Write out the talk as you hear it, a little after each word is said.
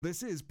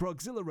This is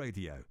Progzilla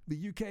Radio,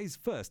 the UK's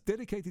first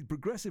dedicated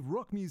progressive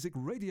rock music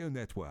radio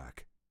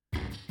network.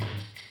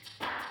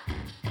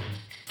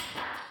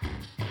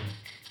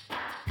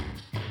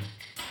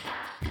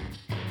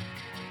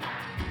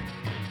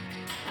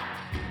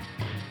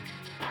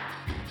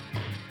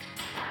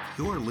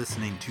 You're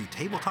listening to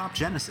Tabletop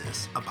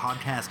Genesis, a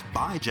podcast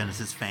by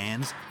Genesis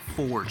fans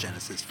for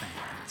Genesis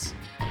fans.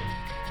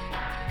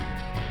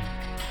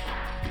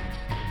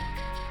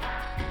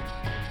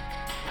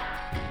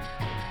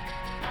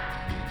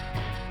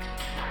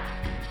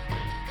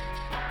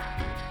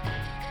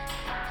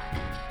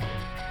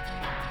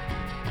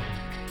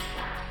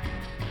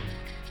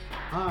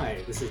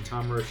 Hi, this is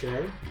Tom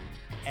Roche.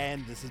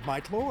 And this is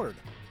Mike Lord.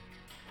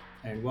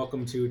 And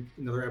welcome to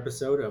another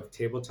episode of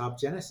Tabletop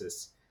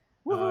Genesis.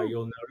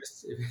 You'll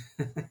notice,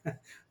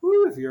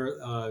 if you're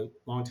a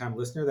longtime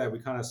listener, that we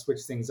kind of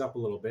switched things up a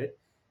little bit.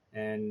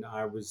 And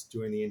I was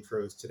doing the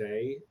intros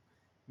today,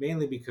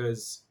 mainly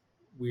because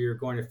we're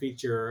going to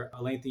feature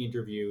a lengthy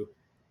interview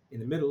in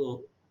the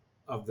middle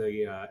of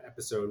the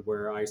episode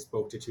where I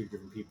spoke to two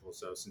different people.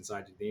 So since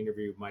I did the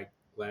interview, Mike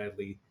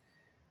gladly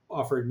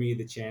offered me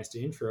the chance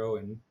to intro,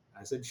 and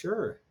I said,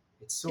 sure.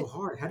 It's so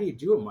hard. How do you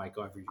do it, Mike?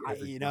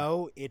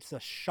 It's a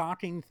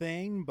shocking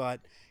thing, but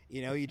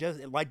you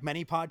just, like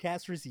many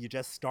podcasters, you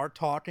just start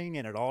talking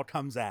and it all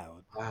comes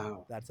out.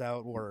 Wow. That's how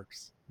it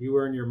works. You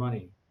earn your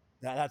money.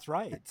 That's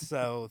right.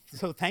 So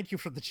thank you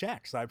for the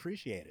checks. I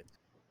appreciate it.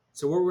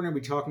 So what we're going to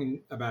be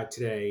talking about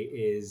today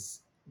is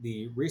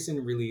the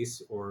recent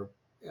release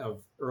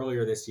of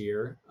earlier this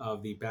year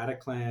of the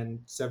Bataclan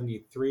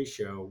 73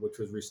 show, which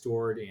was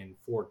restored in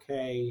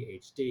 4K,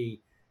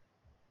 HD,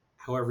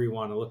 however you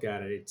want to look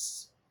at it.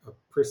 It's a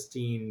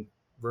pristine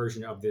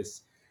version of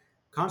this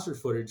concert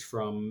footage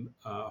from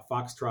a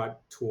Foxtrot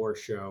tour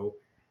show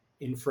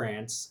in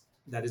France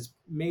that has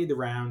made the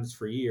rounds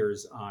for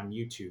years on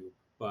YouTube,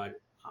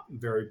 but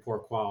very poor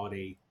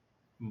quality,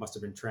 must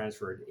have been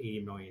transferred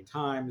 80 million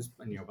times.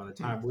 And by the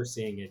time we're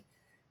seeing it,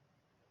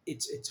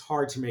 it's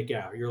hard to make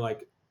out. You're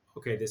like,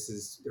 okay,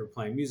 they're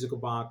playing Musical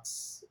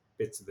Box,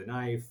 Bits of the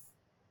Knife,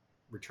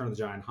 Return of the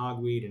Giant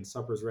Hogweed, and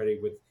Supper's Ready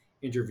with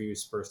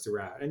interviews spaced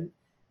throughout. And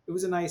it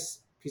was a nice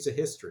piece of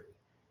history.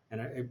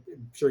 And I'm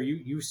sure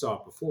you saw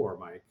it before,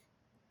 Mike.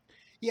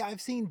 Yeah,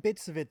 I've seen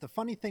bits of it. The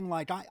funny thing,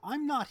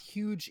 I'm not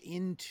huge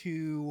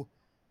into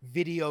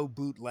video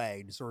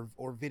bootlegs or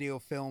video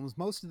films.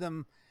 Most of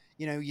them,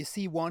 you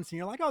see once and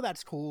you're like, oh,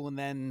 that's cool. And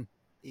then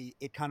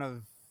it kind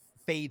of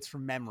fades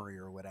from memory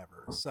or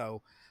whatever.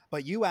 So,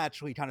 but you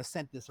actually kind of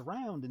sent this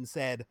around and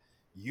said,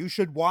 you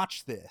should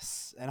watch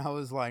this. And I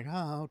was like,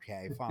 oh,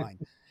 okay, fine.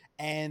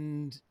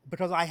 And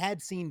because I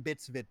had seen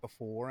bits of it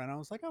before and I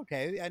was like,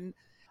 okay. And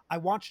I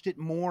watched it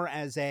more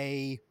as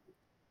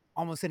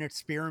almost an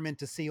experiment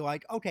to see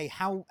okay,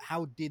 how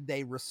did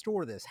they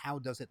restore this? How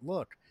does it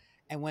look?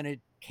 And when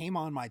it came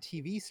on my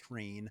TV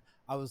screen,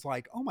 I was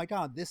like, oh my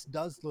God, this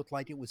does look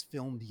like it was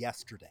filmed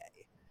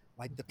yesterday.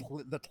 Like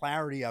the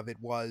clarity of it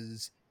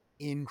was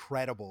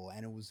incredible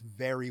and it was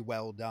very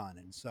well done.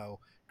 And so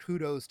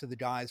kudos to the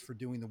guys for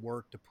doing the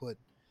work to put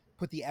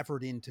the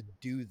effort in to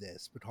do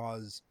this,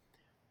 because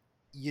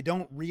you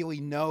don't really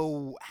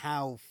know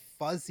how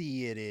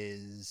fuzzy it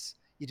is.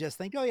 You just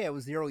think, oh yeah, it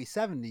was the early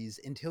 70s,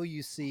 until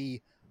you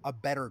see a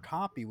better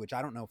copy, which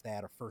I don't know if they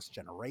had a first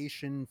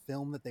generation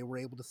film that they were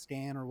able to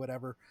scan or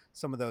whatever.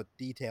 Some of the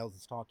details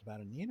is talked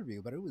about in the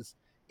interview, but it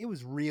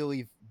was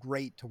really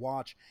great to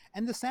watch.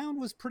 And the sound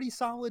was pretty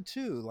solid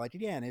too. Like,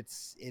 again,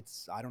 it's,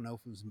 I don't know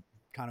if it was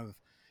kind of,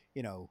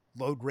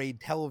 low grade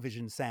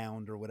television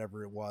sound or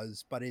whatever it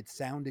was, but it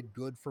sounded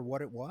good for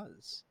what it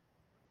was.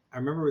 I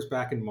remember it was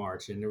back in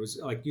March, and it was,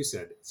 like you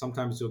said,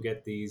 sometimes you'll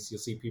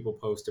see people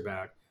post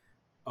about,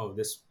 oh,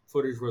 this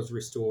footage was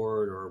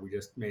restored, or we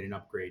just made an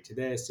upgrade to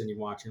this, and you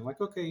watch and you're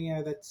like, okay,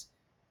 yeah, that's,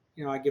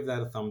 I give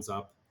that a thumbs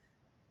up.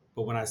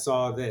 But when I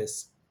saw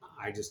this,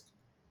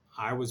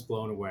 I was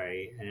blown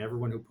away, and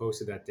everyone who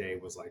posted that day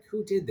was like,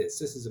 who did this?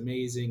 This is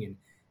amazing. And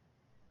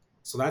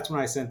so that's when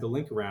I sent the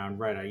link around,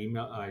 right?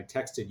 I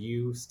texted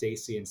you,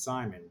 Stacy, and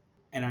Simon,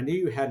 and I knew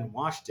you hadn't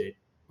watched it,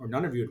 or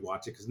none of you had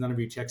watched it, because none of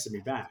you texted me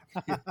back.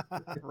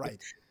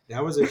 Right.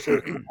 That was a sure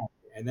thing.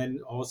 And then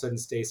all of a sudden,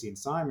 Stacy and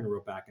Simon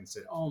wrote back and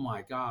said, oh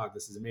my God,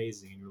 this is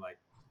amazing. And you're like,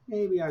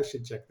 maybe I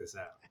should check this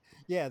out.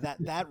 Yeah,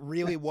 that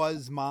really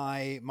was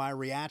my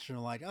reaction.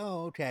 Like,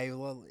 oh, okay.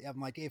 Well, I'm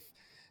like,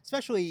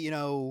 especially,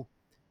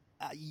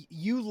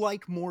 you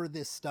like more of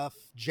this stuff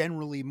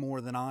generally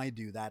more than I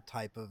do, that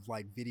type of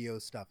like video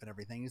stuff and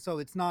everything. So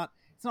it's not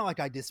like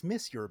I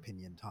dismiss your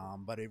opinion,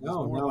 Tom, but it was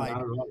not at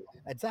all.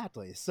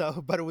 Exactly.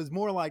 So, but it was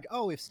more like,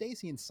 oh, if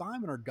Stacy and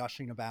Simon are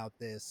gushing about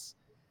this,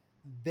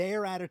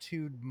 their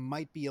attitude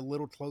might be a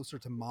little closer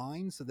to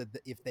mine, so that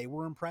if they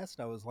were impressed,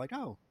 I was like,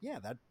 oh yeah,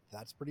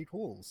 that's pretty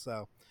cool.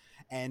 So,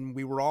 and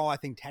we were all, I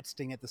think,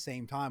 texting at the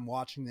same time,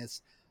 watching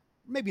this,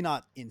 maybe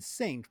not in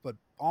sync, but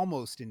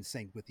almost in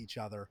sync with each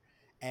other.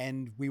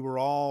 And we were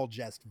all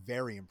just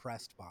very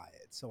impressed by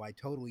it. So I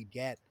totally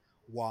get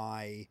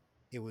why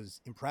it was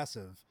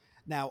impressive.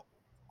 Now,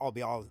 I'll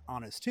be all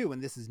honest too,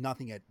 and this is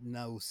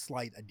no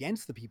slight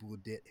against the people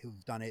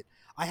who've done it.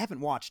 I haven't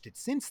watched it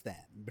since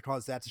then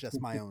because that's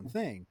just my own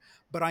thing.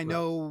 But I Right.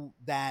 know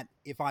that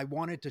if I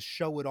wanted to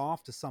show it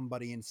off to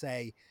somebody and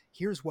say,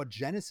 "Here's what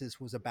Genesis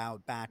was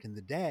about back in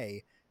the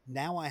day,"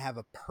 now I have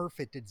a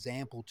perfect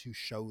example to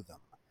show them.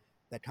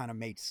 That kind of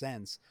makes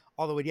sense.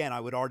 Although, again,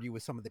 I would argue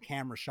with some of the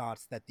camera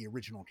shots that the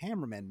original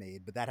cameramen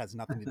made, but that has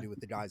nothing to do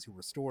with the guys who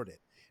restored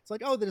it. It's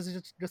like, oh, there's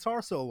a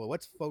guitar solo.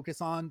 Let's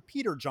focus on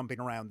Peter jumping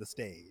around the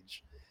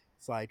stage.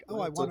 It's like, oh,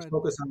 I want Let's to.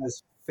 focus on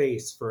his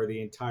face for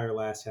the entire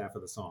last half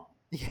of the song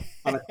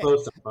on a Yeah.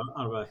 close up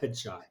of a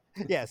headshot.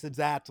 Yes,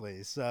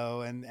 exactly.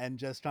 So, and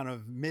just kind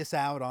of miss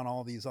out on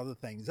all these other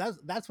things.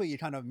 That's what you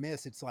kind of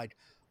miss. It's like,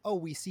 oh,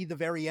 we see the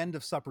very end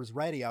of Supper's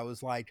Ready. I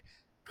was like,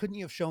 couldn't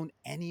you have shown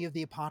any of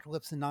the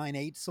Apocalypse and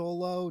 9/8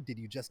 solo? Did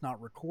you just not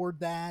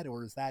record that,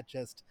 or is that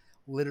just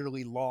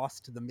literally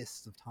lost to the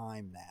mists of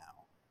time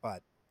now?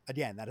 But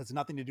again, that has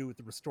nothing to do with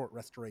the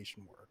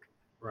restoration work.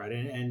 Right,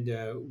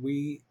 and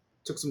we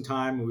took some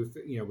time.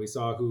 We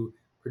saw who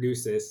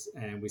produced this,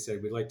 and we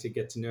said we'd like to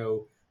get to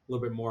know a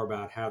little bit more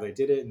about how they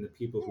did it and the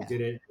people who Yeah,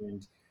 did it.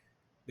 And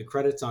the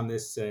credits on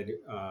this said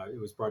it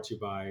was brought to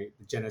you by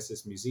the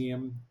Genesis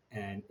Museum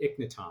and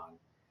Igniton,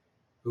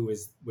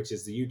 which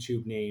is the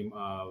YouTube name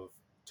of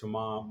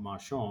Thomas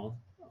Marchand.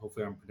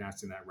 Hopefully, I'm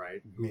pronouncing that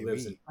right. Who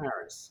lives in maybe.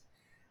 Paris.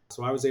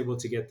 So I was able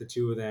to get the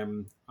two of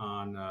them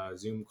on a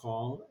Zoom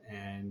call,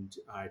 and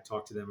I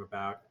talked to them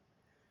about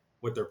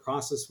what their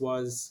process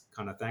was.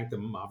 Kind of thank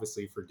them,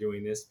 obviously, for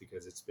doing this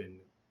because it's been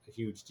a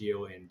huge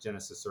deal in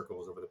Genesis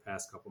circles over the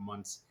past couple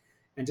months,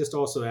 and just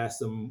also ask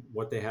them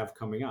what they have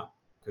coming up.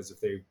 Because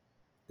if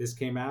this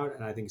came out,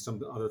 and I think some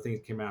other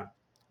things came out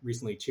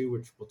recently too,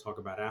 which we'll talk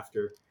about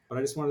after. But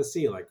I just wanted to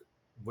see like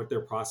what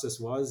their process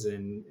was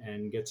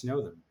and get to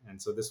know them.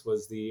 And so this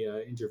was the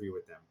interview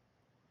with them.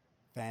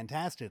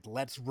 Fantastic.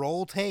 Let's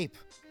roll tape.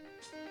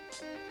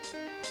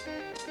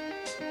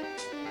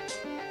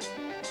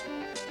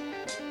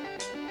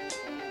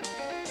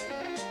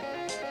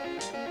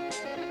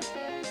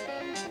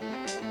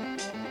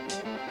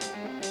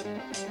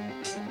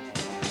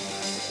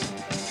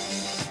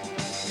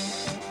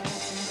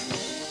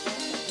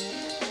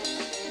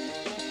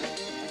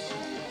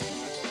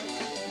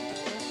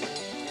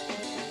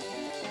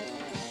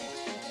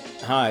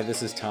 Hi,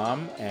 this is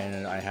Tom,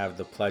 and I have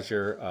the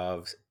pleasure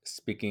of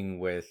speaking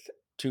with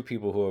two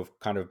people who have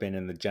kind of been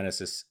in the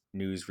Genesis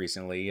news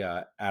recently,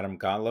 Adam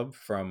Gottlieb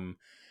from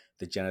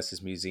the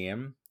Genesis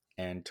Museum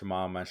and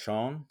Thomas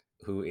Machon,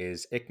 who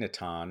is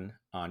Igniton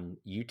on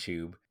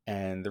YouTube.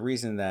 And the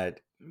reason that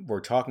we're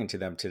talking to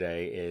them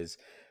today is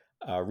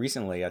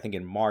recently, I think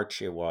in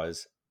March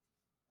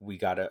we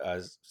got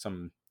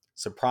some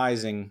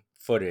surprising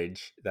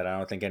footage that I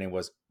don't think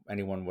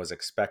anyone was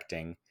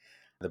expecting.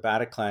 The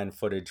Bataclan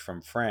footage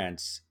from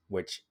France,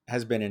 which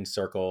has been in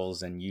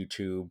circles and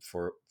YouTube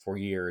for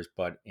years,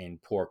 but in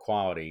poor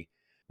quality,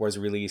 was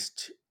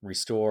released,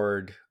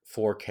 restored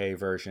 4K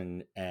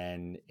version,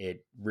 and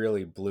it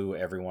really blew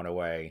everyone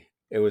away.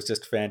 It was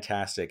just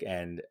fantastic,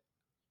 and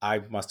I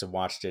must have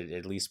watched it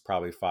at least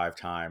probably 5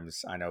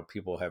 times. I know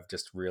people have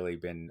just really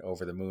been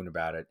over the moon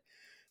about it.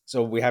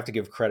 So we have to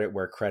give credit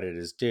where credit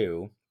is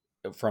due.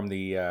 From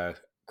the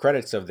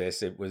credits of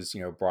this, it was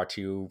brought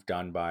to you,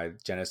 done by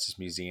Genesis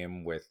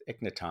Museum with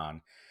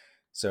Igniton.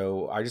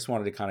 So I just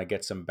wanted to kind of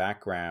get some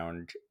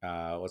background.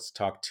 Let's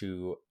talk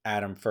to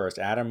Adam first.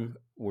 Adam,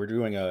 we're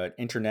doing an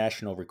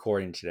international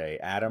recording today.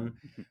 Adam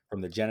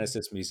from the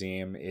Genesis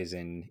Museum is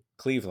in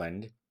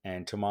Cleveland,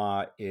 and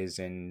Thomas is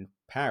in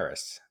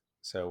Paris.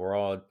 So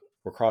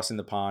we're crossing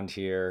the pond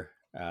here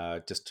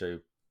just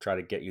to try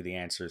to get you the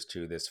answers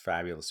to this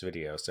fabulous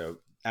video. So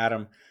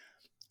Adam,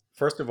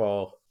 first of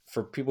all,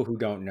 for people who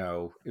don't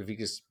know, if you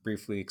just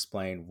briefly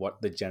explain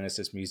what the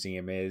Genesis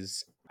Museum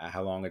is,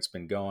 how long it's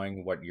been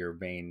going, what your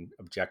main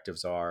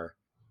objectives are.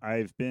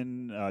 I've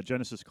been a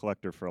Genesis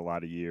collector for a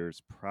lot of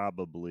years,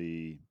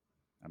 probably,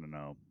 I don't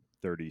know,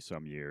 30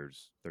 some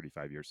years,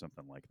 35 years,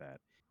 something like that.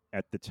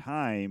 At the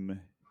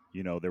time,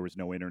 there was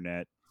no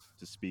internet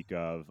to speak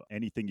of.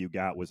 Anything you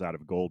got was out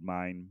of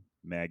Goldmine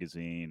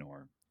magazine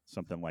or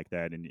something like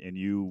that. And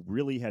you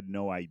really had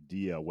no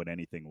idea what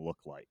anything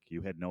looked like.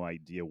 You had no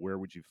idea where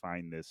would you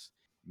find this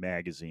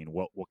magazine,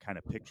 what kind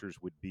of pictures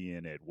would be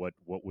in it, what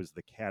was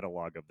the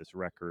catalog of this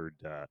record.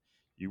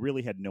 You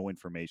really had no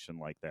information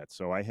like that.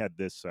 So I had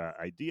this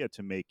idea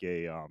to make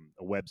a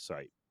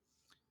website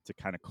to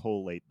kind of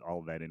collate all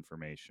of that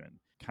information,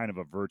 kind of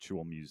a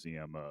virtual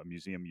museum, a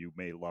museum you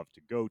may love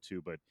to go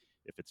to, but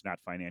if it's not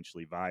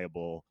financially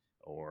viable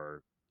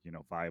or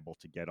viable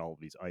to get all of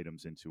these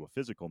items into a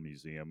physical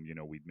museum,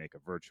 we'd make a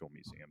virtual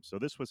museum. So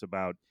this was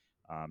about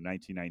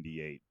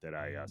 1998 that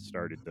I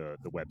started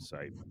the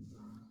website.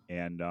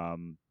 And,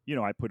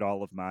 I put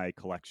all of my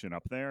collection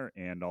up there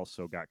and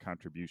also got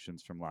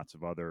contributions from lots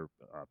of other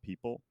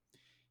people.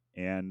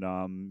 And,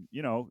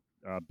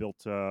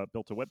 built a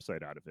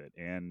website out of it.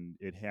 And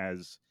it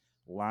has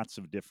lots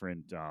of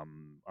different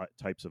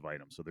types of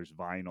items. So there's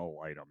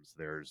vinyl items,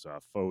 there's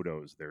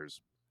photos,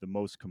 there's the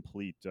most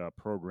complete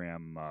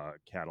program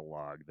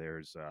catalog.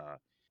 There's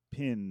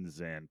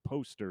pins and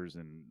posters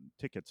and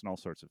tickets and all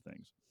sorts of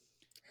things.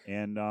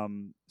 And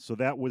so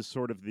that was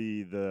sort of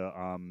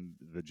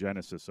the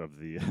genesis of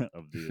the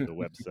of the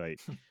website.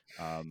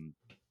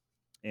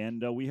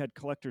 And we had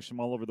collectors from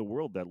all over the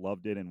world that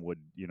loved it and would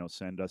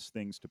send us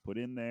things to put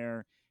in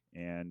there,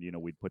 and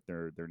we'd put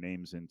their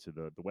names into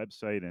the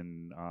website,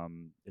 and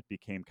it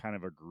became kind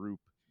of a group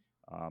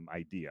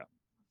idea.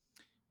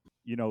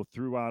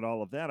 Throughout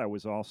all of that, I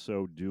was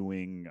also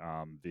doing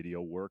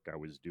video work. I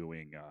was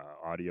doing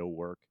audio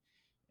work.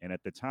 And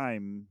at the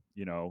time,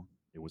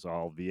 it was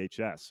all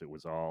VHS. It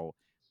was all,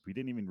 we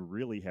didn't even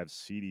really have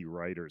CD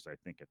writers, I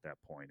think, at that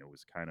point. It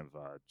was kind of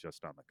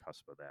just on the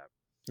cusp of that.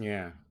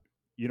 Yeah.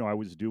 I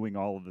was doing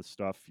all of the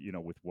stuff,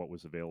 with what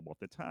was available at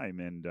the time.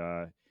 And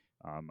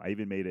I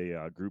even made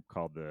a group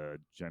called the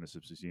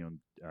Genesis Museum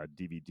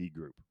DVD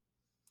group.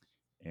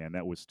 And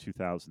that was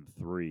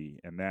 2003.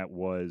 And that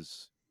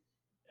was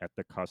at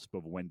the cusp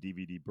of when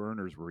DVD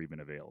burners were even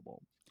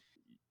available.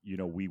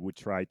 We would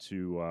try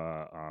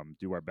to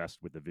do our best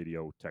with the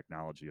video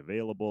technology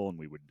available, and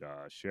we would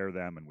share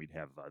them, and we'd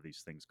have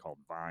these things called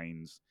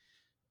vines.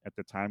 At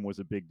the time was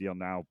a big deal.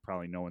 Now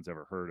probably no one's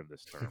ever heard of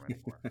this term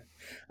anymore.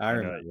 I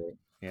remember it.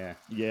 Yeah.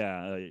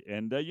 Yeah.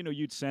 And,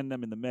 you'd send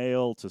them in the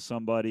mail to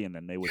somebody, and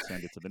then they would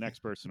send it to the next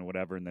person or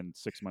whatever, and then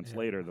 6 months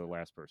later, the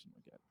last person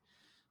would get it.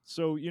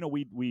 So,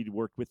 we'd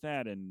worked with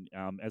that, and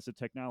as the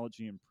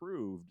technology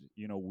improved,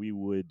 we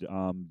would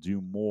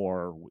do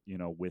more,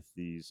 with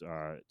these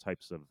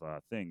types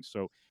of things.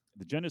 So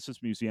the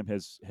Genesis Museum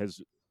has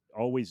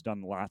always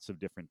done lots of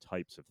different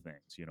types of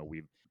things.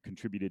 We've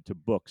contributed to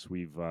books.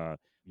 We've,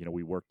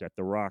 we worked at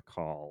the Rock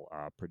Hall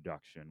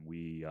production.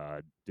 We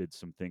did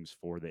some things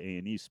for the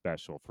A&E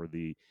special for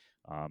the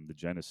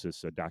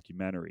Genesis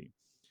documentary.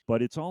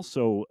 But it's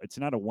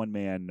not a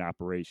one-man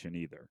operation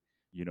either.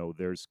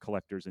 There's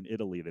collectors in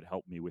Italy that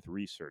help me with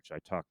research. I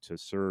talk to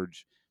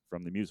Serge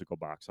from the Musical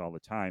Box all the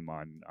time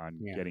on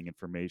getting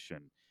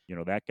information.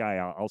 That guy,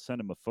 I'll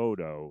send him a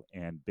photo,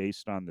 and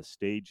based on the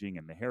staging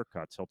and the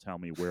haircuts, he'll tell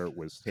me where it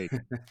was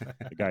taken.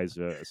 The guy's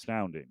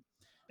astounding.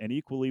 And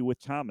equally with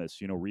Thomas,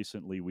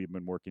 recently we've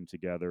been working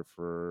together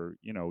for,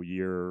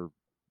 year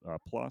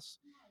plus.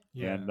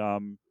 Yeah.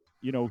 And,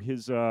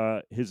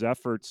 his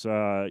efforts,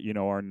 are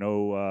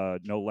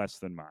no less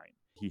than mine.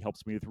 He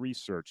helps me with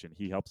research, and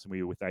he helps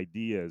me with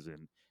ideas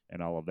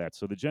and all of that.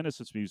 So the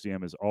Genesis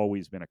Museum has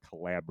always been a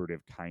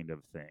collaborative kind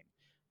of thing.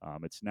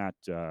 It's not,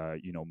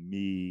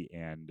 me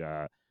and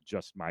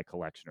just my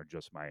collection or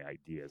just my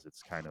ideas.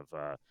 It's kind of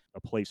a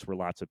place where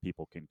lots of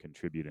people can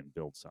contribute and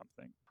build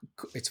something.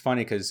 It's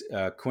funny because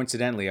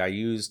coincidentally, I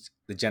used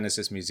the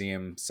Genesis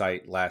Museum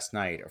site last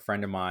night. A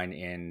friend of mine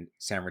in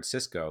San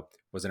Francisco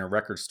was in a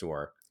record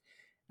store,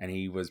 and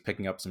he was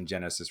picking up some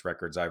Genesis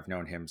records. I've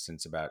known him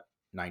since about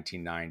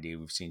 1990.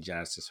 We've seen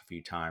Genesis a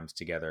few times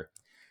together.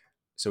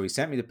 So he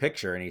sent me the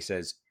picture, and he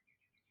says,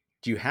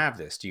 "Do you have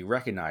this? Do you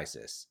recognize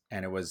this?"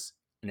 And it was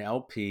an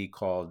LP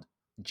called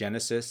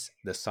Genesis,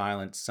 The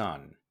Silent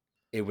Sun.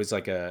 It was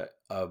like a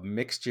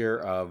mixture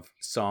of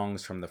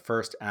songs from the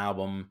first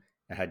album.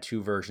 It had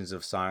 2 versions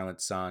of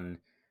Silent Sun.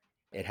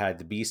 It had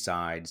the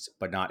B-sides,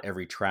 but not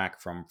every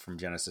track from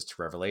Genesis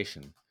to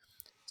Revelation.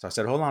 So I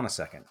said, hold on a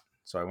second.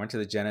 So I went to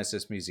the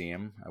Genesis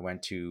Museum. I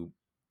went to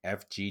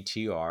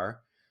FGTR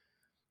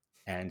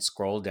and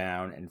scrolled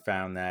down and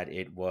found that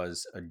it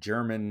was a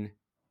German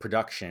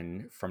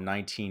production from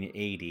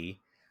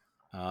 1980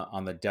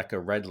 on the Decca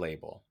Red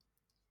label.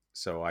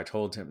 So I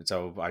told him,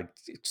 so I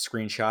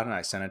screenshot and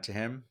I sent it to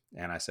him,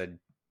 and I said,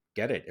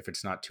 get it if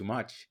it's not too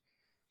much.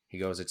 He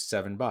goes, it's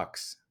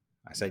 $7.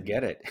 I said,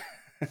 get it.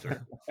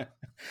 Sure.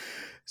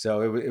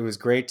 So it was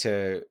great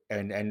to,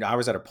 and I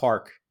was at a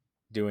park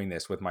doing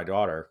this with my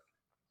daughter.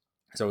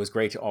 So it was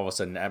great to all of a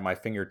sudden at my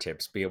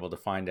fingertips be able to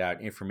find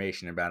out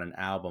information about an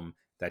album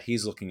that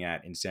he's looking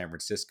at in San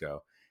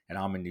Francisco and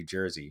I'm in New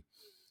Jersey.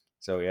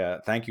 So yeah,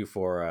 thank you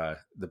for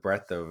the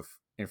breadth of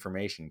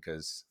information,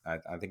 because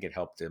I think it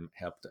helped him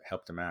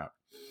out.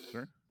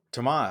 Sure.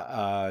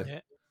 Thomas, Yeah.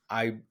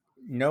 I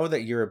know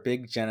that you're a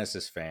big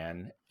Genesis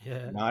fan.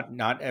 Yeah.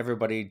 Not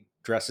everybody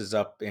dresses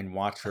up in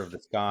Watcher of the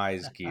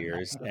Skies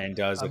gears and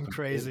does I'm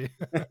crazy.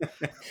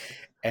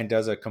 and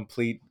does a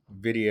complete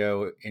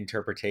video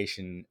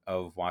interpretation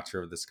of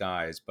Watcher of the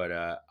Skies. But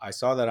I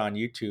saw that on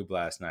YouTube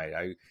last night.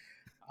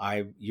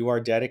 You are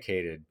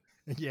dedicated.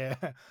 Yeah,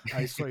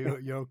 I saw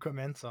your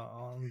comments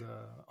on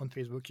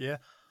Facebook. Yeah.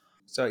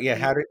 So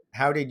yeah,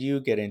 how did you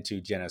get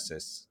into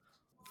Genesis?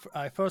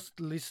 I first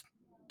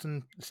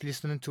listened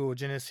to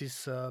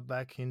Genesis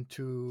back in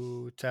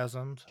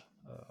 2000.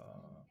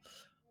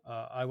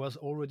 I was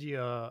already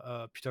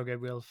a Peter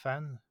Gabriel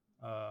fan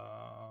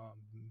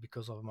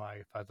because of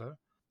my father.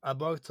 I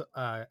bought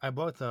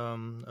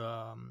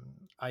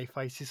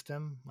hi-fi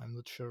system. I'm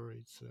not sure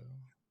it's.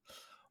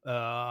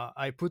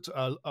 I put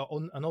an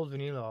old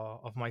vinyl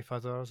of my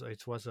father's.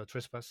 It was a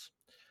Trespass,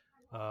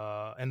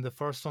 and the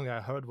first song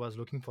I heard was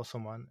 "Looking for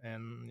Someone,"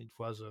 and it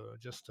was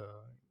just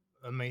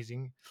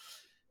amazing.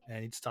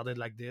 and it started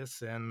like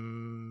this.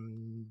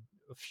 And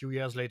a few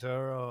years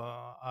later,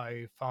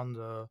 I found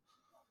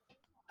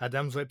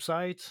Adam's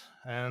website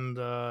and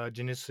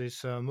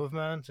Genesis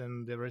movement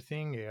and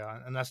everything. Yeah,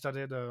 and I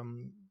started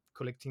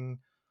collecting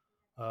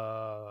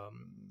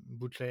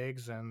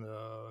bootlegs and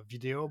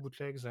video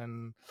bootlegs,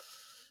 and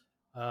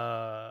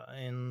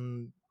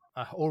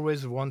I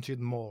always wanted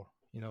more.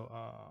 I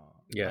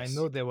Yes.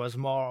 know there was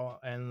more,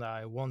 and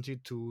I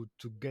wanted to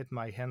get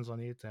my hands on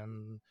it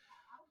and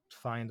to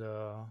find.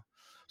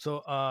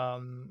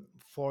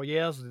 For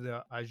years,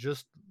 I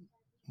just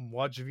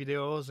watched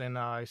videos, and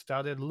I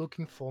started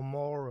looking for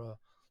more,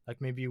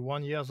 like maybe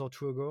 1 year or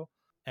two ago,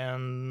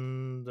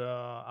 and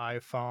I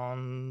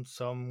found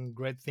some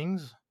great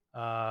things,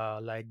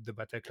 like the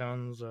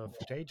Bataclan's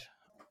footage,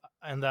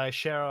 and I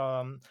share.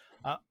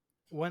 Uh,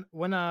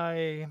 when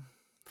I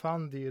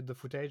found the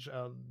footage,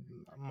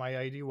 my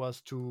idea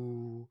was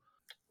to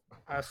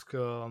ask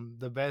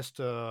the best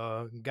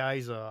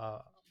guys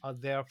out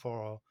there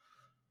for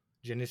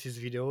Genesis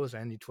videos,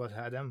 and it was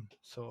Adam.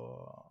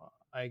 So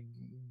I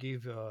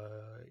give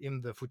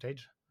him the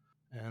footage,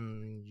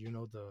 and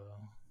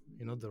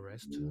the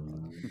rest.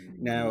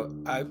 Now,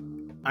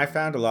 I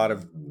found a lot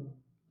of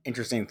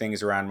interesting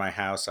things around my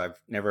house. I've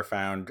never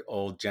found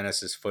old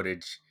Genesis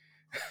footage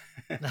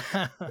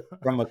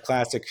from a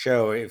classic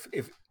show. If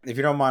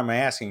you don't mind my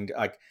asking,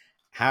 like,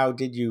 how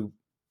did you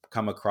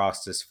come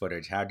across this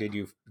footage? How did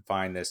you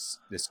find this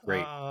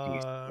great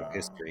piece of uh,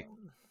 history?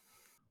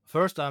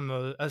 First, I'm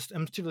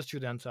still a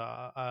student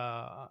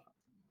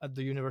at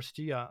the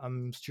university.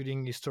 I'm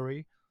studying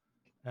history,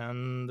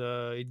 and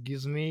it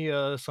gives me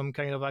some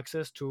kind of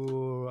access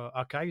to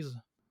archives,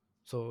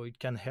 so it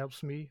can help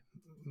me.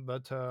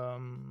 But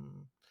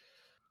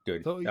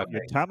Good. so Yeah, Okay.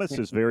 Thomas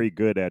is very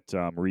good at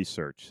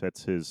research.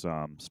 That's his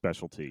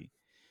specialty.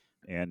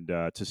 And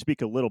to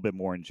speak a little bit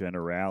more in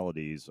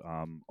generalities,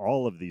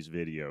 all of these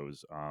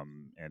videos,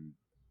 and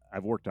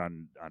I've worked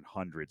on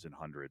hundreds and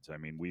hundreds. I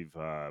mean, we've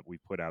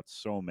put out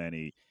so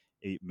many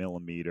 8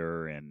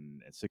 millimeter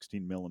and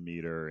 16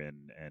 millimeter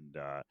and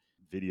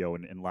video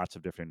and lots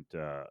of different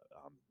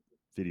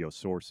video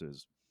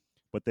sources,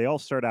 but they all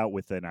start out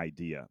with an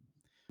idea.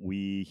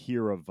 We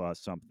hear of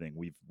something.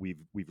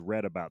 We've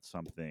read about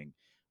something.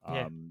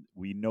 yeah,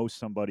 We know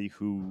somebody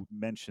who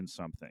mentioned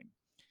something,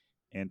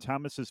 and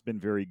Thomas has been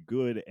very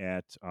good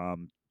at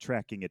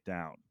tracking it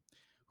down.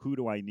 Who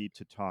do I need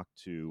to talk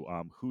to?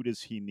 Who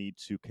does he need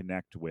to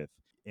connect with?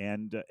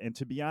 And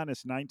to be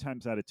honest, 9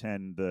 times out of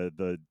 10,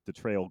 the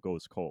trail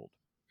goes cold.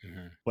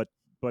 Mhm. But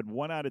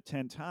 1 out of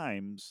 10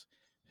 times,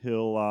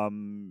 he'll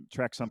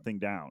track something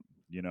down.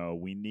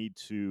 We need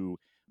to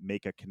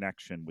make a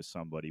connection with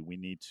somebody. We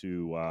need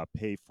to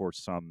pay for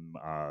some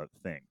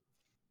thing.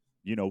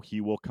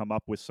 He will come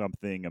up with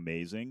something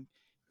amazing,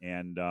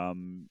 and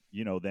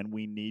then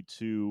we need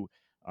to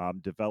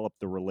develop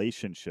the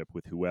relationship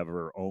with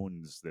whoever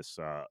owns this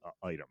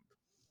item.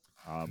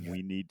 yeah,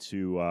 We need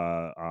to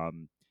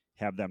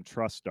have them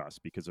trust us,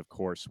 because of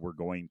course we're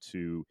going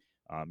to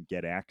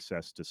get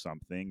access to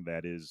something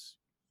that is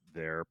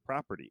their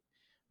property.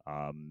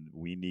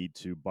 We need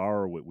to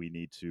borrow it. We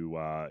need to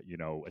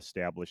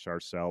establish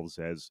ourselves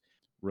as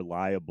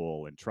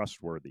reliable and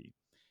trustworthy.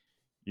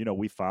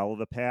 We follow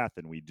the path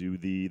and we do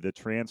the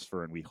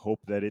transfer, and we hope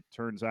that it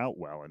turns out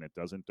well, and it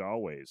doesn't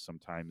always.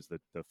 Sometimes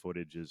the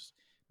footage is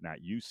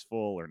not useful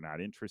or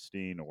not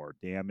interesting or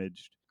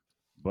damaged.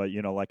 But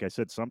like I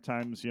said,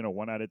 sometimes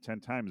 1 out of 10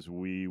 times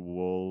we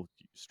will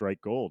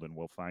strike gold and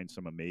we'll find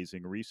some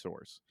amazing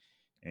resource.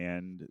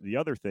 And the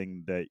other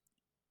thing that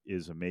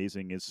is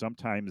amazing is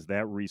sometimes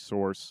that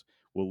resource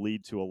will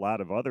lead to a lot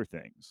of other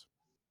things.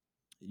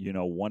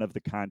 One of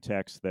the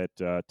contacts that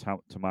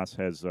Tomas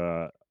has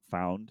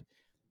found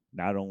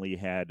not only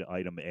had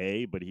item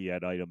A, but he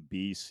had item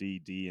B, C,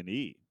 D, and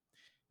E.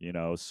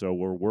 So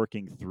we're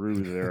working through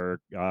their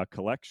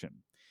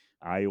collection.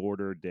 I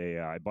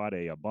bought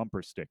a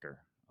bumper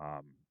sticker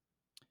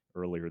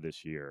earlier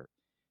this year,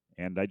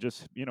 and I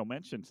just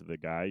mentioned to the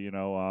guy,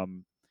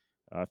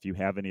 if you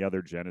have any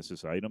other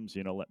Genesis items,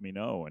 let me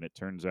know. And it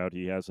turns out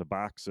he has a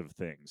box of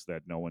things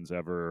that no one's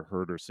ever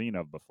heard or seen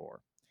of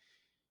before.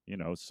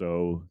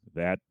 So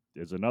that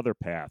is another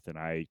path. And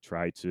I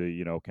try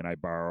to, can I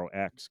borrow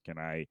X? Can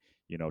I,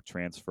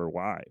 transfer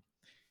Y?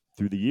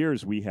 Through the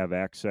years, we have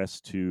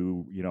access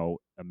to,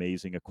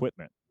 amazing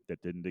equipment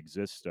that didn't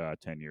exist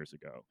 10 years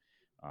ago.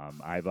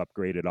 I've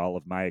upgraded all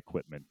of my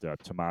equipment.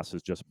 Tomas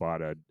has just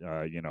bought a,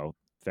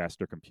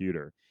 faster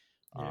computer.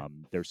 yeah,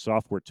 Their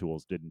software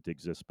tools didn't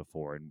exist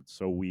before. And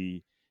so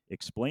we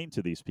explain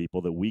to these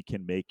people that we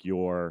can make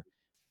your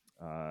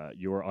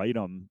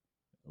item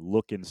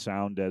look and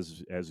sound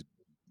as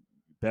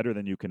better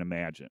than you can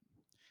imagine.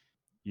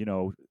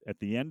 At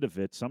the end of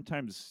it,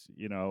 sometimes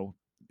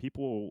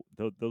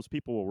those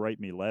people will write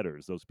me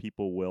letters. Those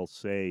people will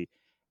say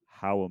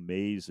how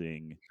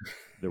amazing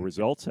the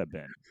results have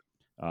been.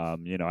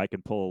 I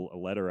can pull a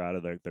letter out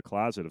of the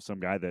closet of some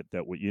guy that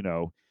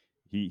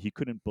he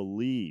couldn't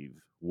believe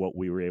what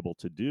we were able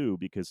to do,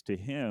 because to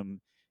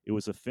him it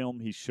was a film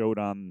he showed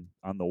on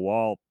the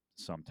wall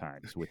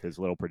sometimes with his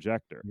little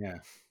projector. Yeah.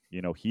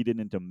 You know, he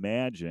didn't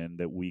imagine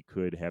that we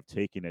could have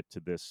taken it to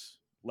this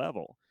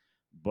level.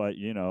 But,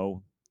 you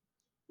know,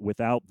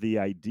 without the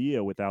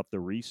idea, without the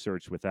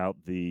research, without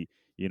the,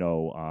 you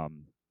know,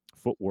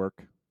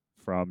 footwork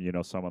from, you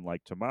know, someone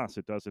like Tomas,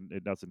 it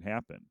doesn't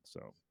happen.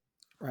 So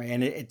Right,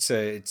 and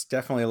it's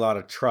definitely a lot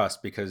of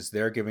trust because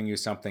they're giving you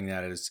something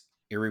that is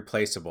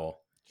irreplaceable.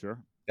 sure.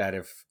 That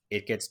if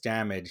it gets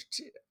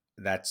damaged,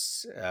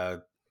 that's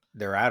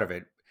they're out of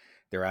it.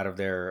 They're out of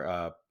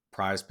their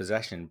prized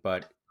possession.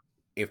 But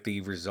if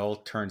the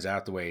result turns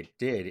out the way it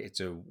did,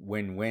 it's a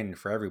win-win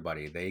for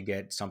everybody. They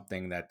get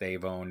something that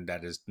they've owned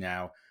that is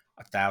now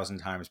 1,000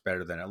 times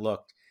better than it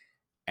looked.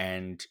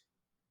 And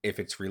if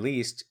it's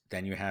released,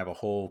 then you have a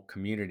whole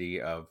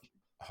community of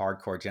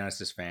hardcore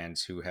Genesis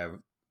fans who have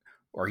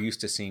are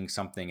used to seeing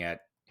something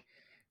at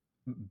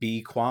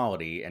B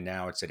quality, and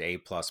now it's at A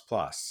plus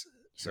plus.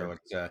 So Sure.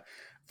 it's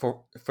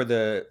for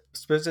the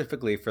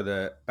specifically for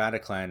the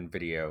Bataclan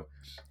video.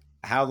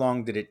 How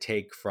long did it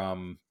take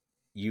from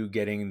you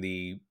getting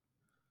the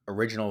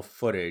original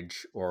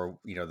footage, or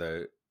you know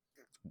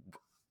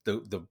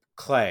the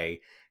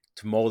clay,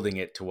 to molding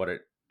it to what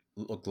it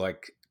looked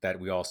like that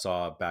we all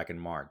saw back in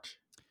March?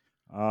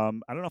 I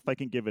don't know if I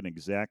can give an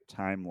exact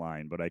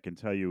timeline, but I can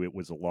tell you it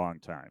was a long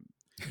time.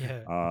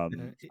 Yeah.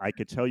 I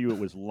could tell you it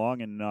was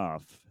long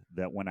enough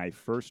that when I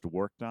first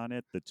worked on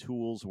it, the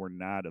tools were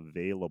not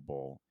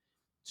available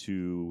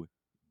to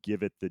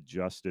give it the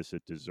justice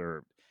it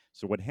deserved.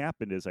 So what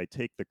happened is I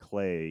take the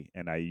clay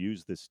and I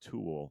use this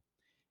tool,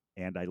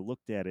 and I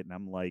looked at it and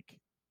I'm like,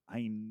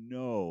 I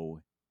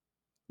know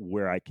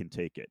where I can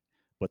take it,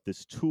 but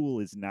this tool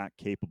is not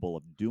capable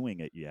of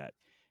doing it yet.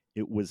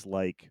 It was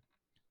like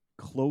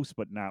close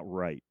but not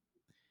right.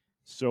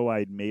 So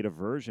I made a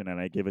version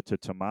and I give it to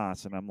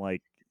Tomas, and I'm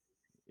like,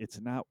 it's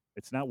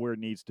not where it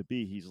needs to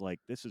be. He's like,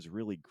 this is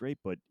really great,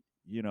 but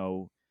you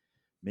know,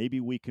 maybe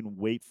we can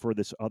wait for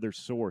this other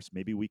source.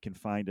 Maybe we can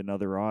find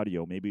another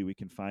audio. Maybe we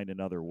can find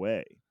another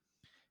way.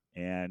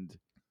 And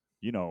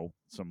you know,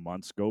 some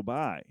months go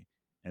by,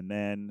 and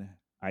then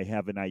I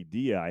have an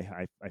idea.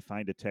 I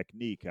find a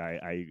technique.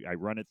 I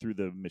run it through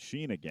the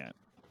machine again,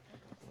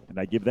 and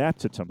I give that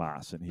to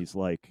Tomas, and he's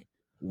like,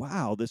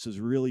 wow, this is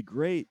really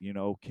great. You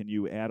know, can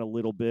you add a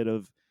little bit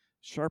of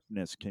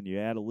sharpness? Can you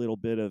add a little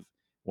bit of.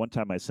 One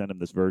time I sent him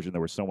this version, there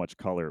was so much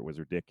color, it was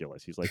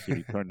ridiculous. He's like, can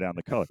you turn down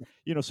the color?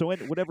 You know, so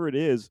whatever it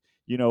is,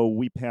 you know,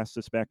 we pass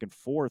this back and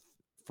forth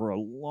for a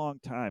long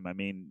time. I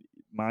mean,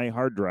 my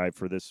hard drive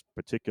for this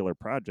particular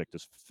project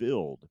is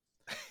filled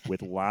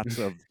with lots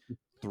of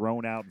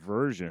thrown out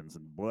versions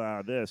and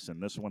blah this,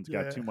 and this one's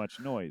got Yeah. too much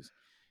noise.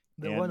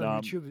 The And one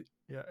on YouTube.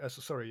 Yeah.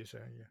 Sorry, you say.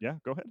 Yeah. yeah,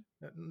 go ahead.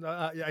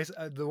 No, yeah,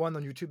 the one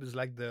on YouTube is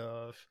like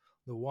the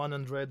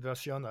 100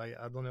 version. I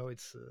don't know.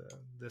 It's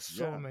there's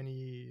so Yeah.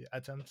 many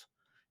attempts.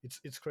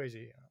 It's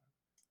crazy.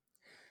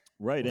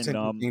 Right, It's and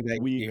interesting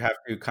that we you have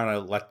to kind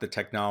of let the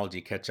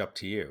technology catch up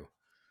to you.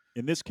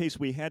 in this case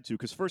we had to,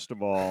 because first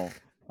of all,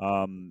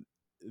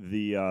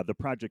 the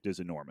project is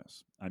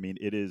enormous. I mean,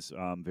 it is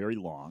very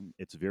long.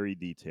 It's very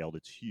detailed.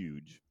 It's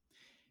huge,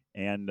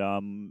 and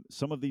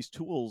some of these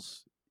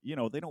tools, you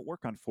know, they don't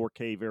work on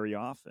 4K very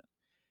often.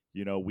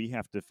 You know, we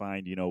have to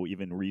find, you know,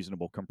 even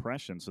reasonable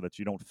compression so that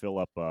you don't fill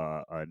up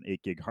an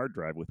 8 gig hard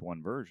drive with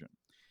one version.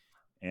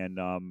 And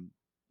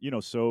you know,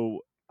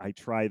 so I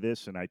try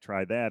this and I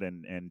try that,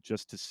 and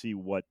just to see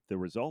what the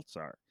results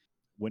are.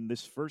 When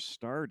this first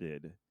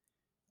started,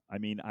 I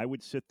mean, I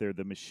would sit there,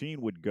 the machine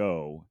would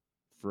go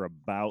for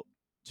about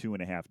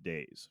 2.5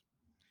 days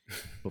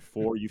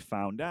before you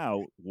found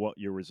out what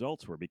your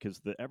results were,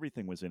 because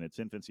everything was in its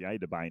infancy. I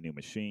had to buy a new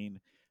machine.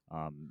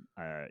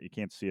 You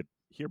can't see it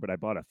here, but I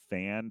bought a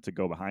fan to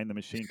go behind the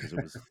machine because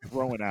it was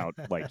throwing out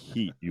like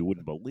heat you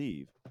wouldn't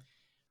believe.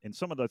 And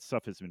some of that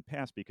stuff has been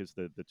passed because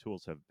the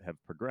tools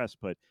have progressed.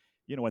 But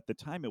you know, at the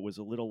time, it was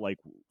a little like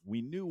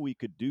we knew we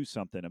could do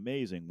something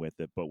amazing with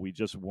it, but we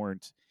just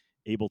weren't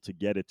able to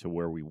get it to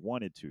where we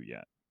wanted to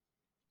yet.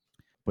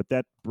 But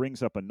that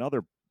brings up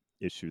another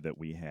issue that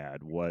we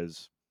had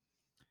was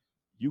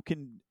you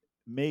can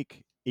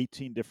make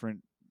 18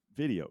 different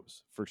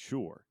videos for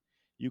sure.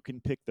 You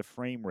can pick the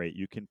frame rate.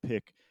 You can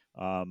pick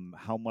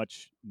how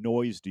much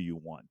noise do you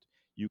want.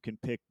 You can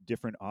pick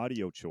different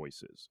audio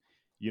choices.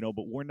 You know,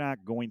 but we're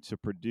not going to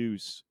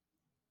produce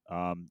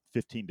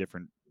 15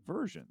 different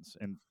versions,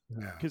 and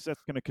Yeah. because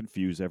that's going to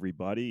confuse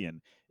everybody,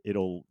 and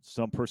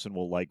some person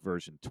will like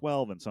version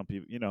 12, and some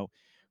people,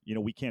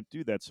 we can't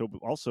do that. So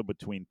also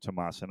between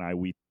Tomas and I,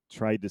 we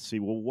tried to see,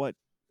 well,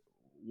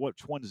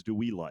 which ones do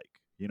we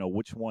like? You know,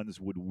 which ones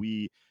would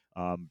we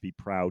be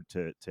proud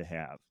to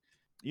have?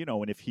 You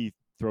know, and if he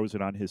throws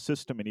it on his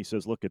system and he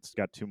says, look, it's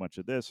got too much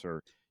of this,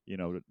 or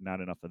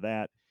not enough of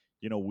that,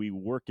 we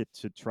work it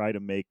to try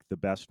to make the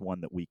best one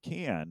that we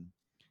can.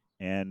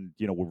 And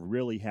we're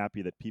really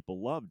happy that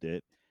people loved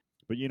it.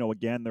 But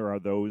again, there are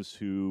those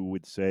who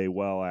would say,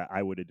 well,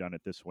 I would have done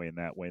it this way and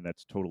that way, and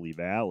that's totally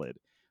valid.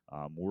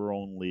 We're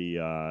only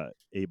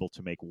able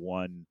to make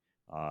one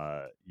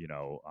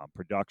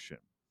production.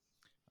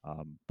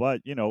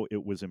 But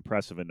it was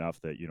impressive enough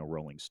that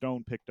Rolling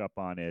Stone picked up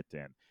on it,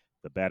 and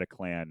the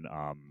Bataclan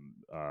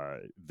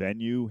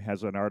venue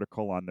has an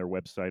article on their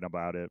website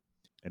about it.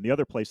 And the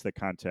other place that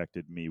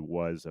contacted me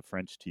was a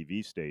French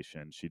TV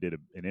station. She did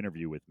an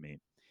interview with me.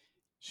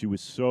 She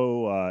was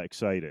so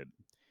excited,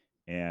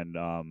 and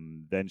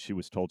then she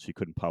was told she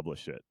couldn't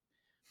publish it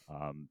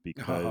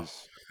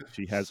because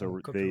she has Some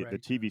the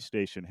copyright. TV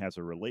station has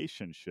a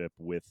relationship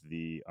with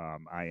the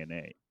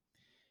INA.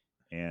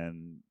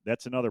 And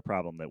that's another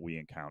problem that we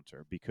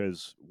encounter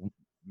because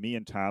me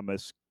and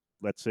Thomas,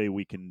 let's say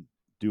we can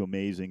do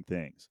amazing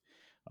things,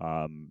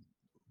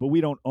 but we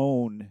don't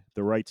own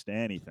the rights to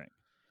anything.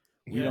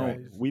 We Yeah, don't.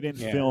 it's, We didn't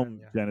it's Yeah. film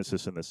different. Yeah.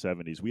 Genesis in the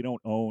 '70s. We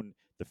don't own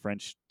the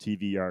French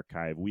TV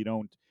archive. We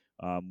don't.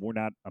 We're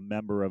not a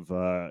member of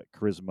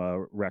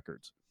Charisma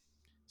Records,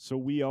 so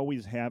we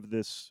always have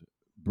this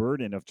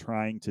burden of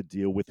trying to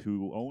deal with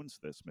who owns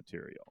this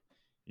material.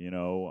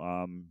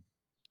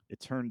 It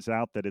turns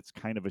out that it's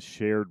kind of a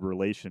shared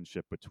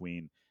relationship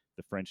between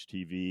the French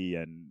TV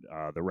and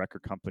the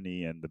record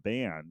company and the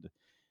band,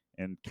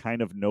 and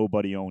kind of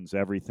nobody owns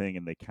everything,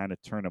 and they kind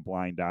of turn a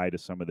blind eye to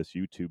some of this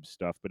YouTube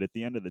stuff. But at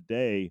the end of the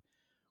day,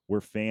 we're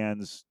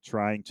fans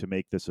trying to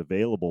make this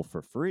available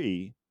for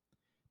free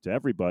to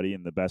everybody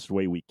in the best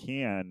way we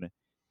can,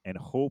 and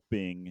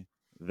hoping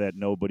that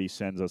nobody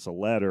sends us a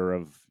letter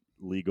of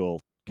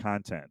legal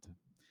content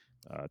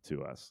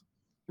to us.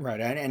 Right.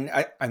 And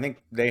I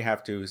think they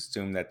have to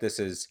assume that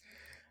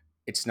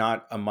it's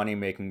not a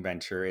money-making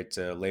venture. It's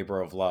a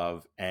labor of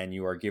love. And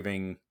you are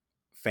giving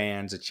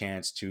fans a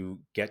chance to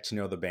get to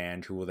know the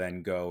band, who will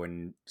then go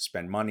and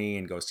spend money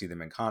and go see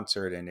them in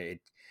concert. And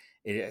it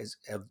is,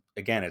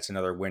 again, it's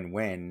another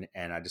win-win.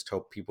 And I just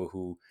hope people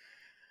who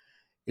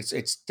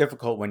it's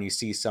difficult when you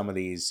see some of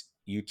these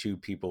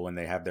YouTube people when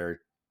they have their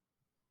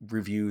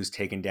reviews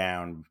taken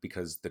down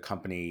because the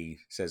company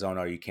says, "Oh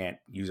no, you can't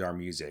use our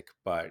music."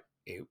 But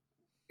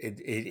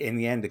in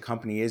the end, the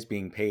company is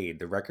being paid.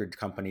 The record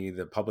company,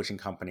 the publishing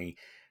company,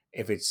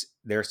 if it's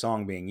their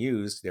song being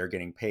used, they're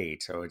getting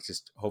paid. So it's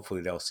just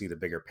hopefully they'll see the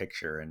bigger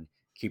picture and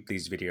keep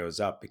these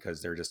videos up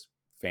because they're just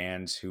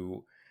fans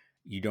who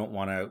you don't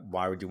want to.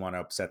 Why would you want to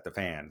upset the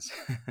fans?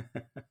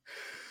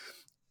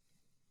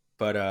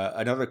 But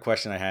another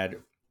question I had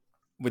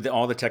with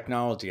all the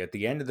technology at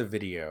the end of the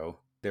video,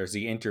 there's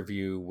the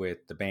interview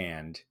with the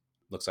band,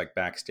 looks like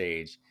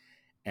backstage,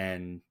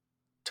 and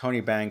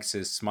Tony Banks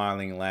is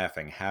smiling and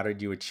laughing. How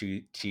did you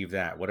achieve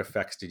that? What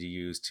effects did you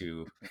use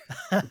to?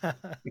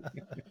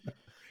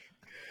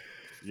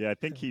 Yeah, I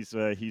think he's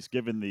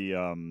given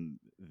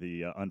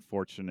the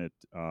unfortunate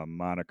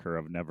moniker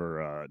of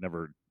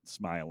never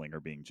smiling or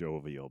being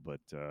jovial.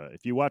 But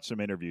if you watch some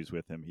interviews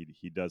with him,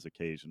 he does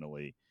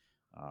occasionally.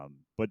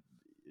 But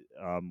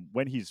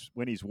when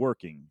he's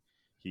working,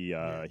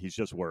 he's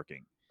just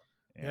working,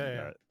 and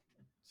Yeah.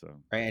 so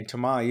Right, and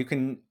Tama,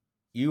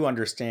 you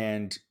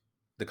understand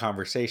the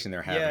conversation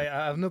they're having.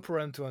 Yeah, I have no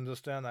problem to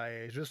understand.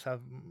 I just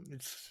have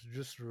it's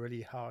just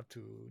really hard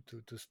to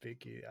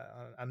speak.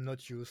 I'm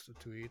not used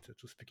to it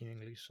to speak in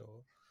English.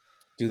 So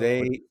Do so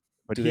they?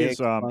 but Do he they is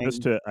explain?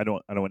 just to I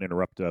don't want to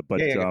interrupt, but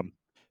Yeah, yeah.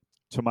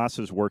 Tomas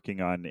is working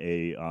on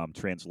a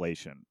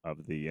translation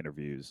of the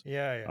interviews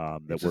yeah.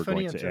 that It's a we're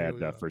funny going to add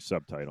interview. for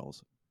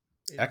subtitles.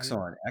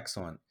 Excellent.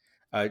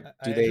 I Do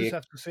I they? just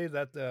have to say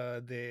that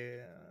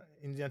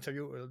in the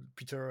interview,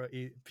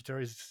 Peter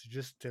is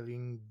just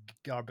telling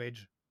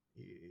garbage.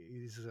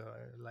 He's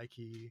like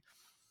the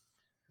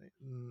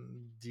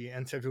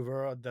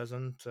interviewer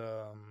doesn't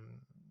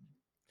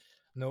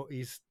know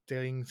he's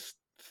telling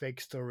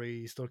fake story.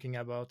 He's talking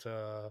about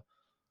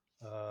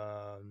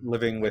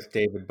Living like with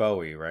David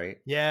Bowie, right?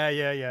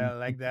 yeah,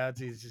 like that.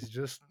 It's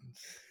just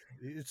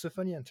it's a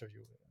funny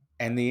interview.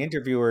 And the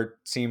interviewer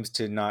seems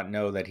to not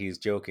know that he's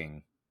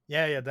joking.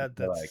 Yeah. I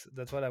feel like.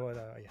 That's what I want.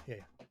 Yeah.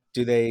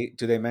 Do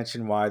they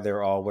mention why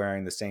they're all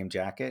wearing the same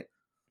jacket?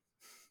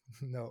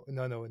 No.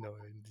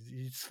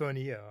 It's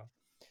funny.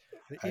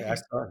 I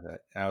saw that.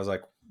 And I was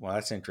like, well,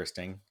 that's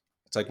interesting.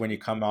 It's like when you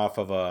come off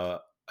of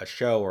a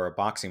show or a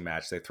boxing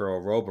match, they throw a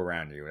robe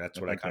around you. That's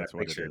I what I think kind of that's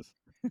what it pictured. is.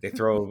 They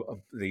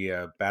throw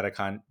the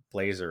Bataclan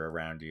blazer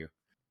around you.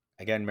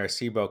 Again,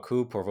 merci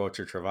beaucoup pour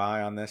votre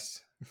travail on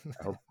this.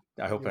 I hope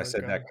You're I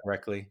said that welcome.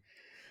 correctly.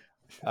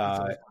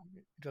 It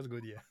was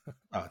good. Yeah.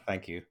 Oh,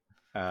 thank you.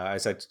 I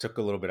took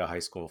a little bit of high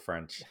school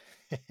French.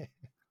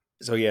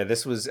 So yeah,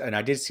 this was, and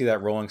I did see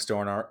that Rolling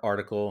Stone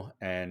article,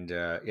 and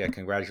yeah,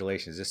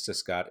 congratulations. This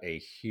just got a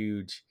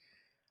huge,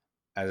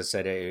 as I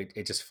said,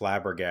 it just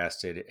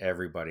flabbergasted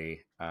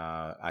everybody.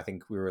 I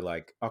think we were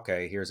like,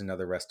 okay, here's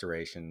another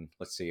restoration.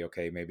 Let's see.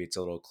 Okay, maybe it's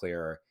a little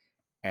clearer.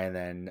 And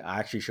then I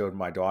actually showed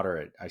my daughter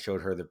it. I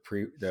showed her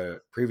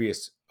the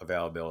previous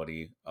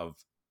availability of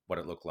what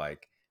it looked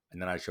like,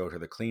 and then I showed her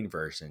the clean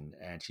version,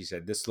 and she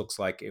said, "This looks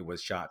like it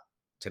was shot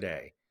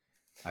today."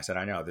 I said,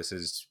 "I know. This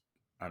is,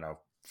 I don't know,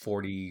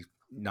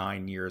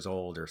 49 years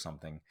old or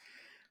something."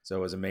 So it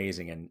was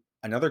amazing. And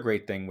another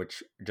great thing,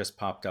 which just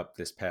popped up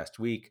this past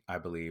week, I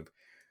believe,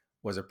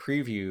 was a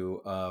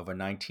preview of a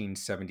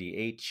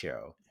 1978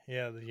 show.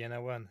 Yeah, the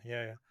Vienna one.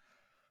 Yeah, yeah.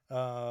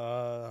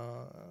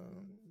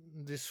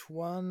 This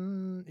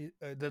one,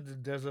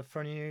 there's a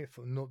funny.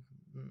 No,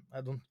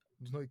 I don't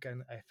know.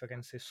 If I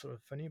can say so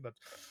funny, but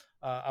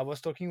I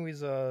was talking with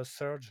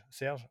Serge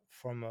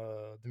from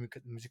the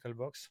musical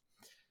box,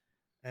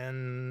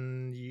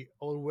 and he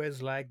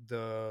always liked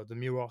the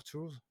mirror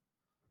tours. Hmm.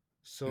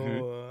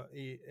 So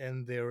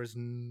and there is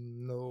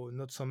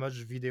not so much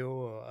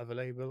video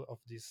available of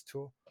this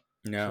tour.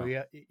 So No.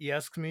 he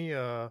asked me,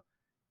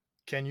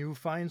 can you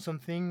find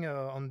something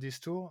on this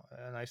tour?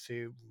 And I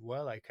say,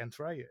 well, I can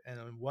try.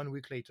 And 1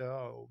 week later,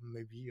 or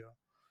maybe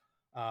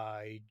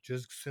I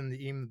just send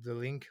him the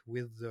link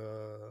with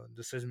the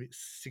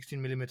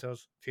 16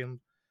 millimeters film,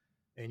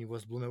 and he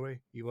was blown away.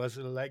 He was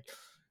like,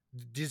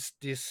 this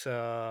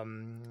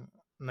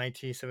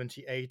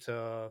 1978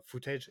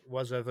 footage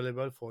was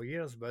available for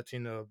years, but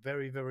in a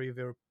very, very,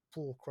 very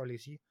poor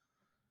quality.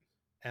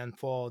 And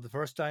for the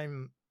first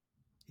time,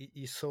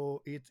 he saw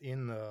it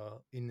in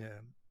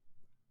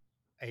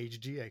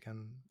HD. I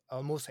can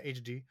almost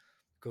HD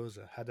because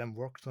Adam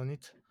worked on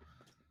it.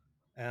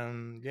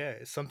 And yeah,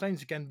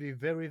 sometimes it can be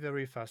very,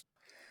 very fast.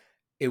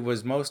 It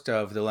was most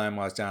of the Lamb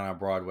was down on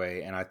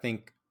Broadway, and I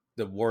think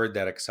the word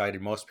that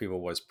excited most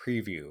people was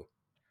preview.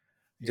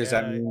 Does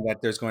that Yeah, mean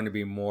that there's going to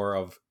be more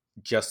of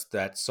just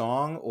that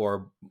song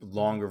or mm,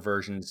 longer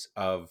versions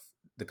of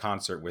the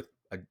concert with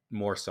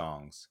more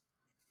songs?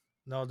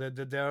 no,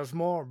 there's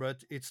more,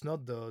 but it's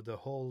not the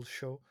whole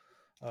show.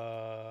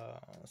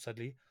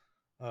 Sadly,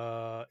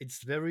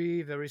 it's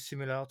very, very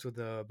similar to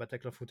the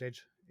Bataclan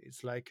footage.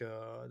 It's like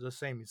the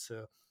same. It's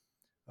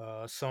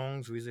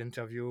songs with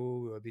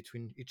interview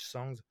between each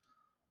songs.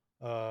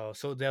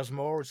 So there's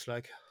more. It's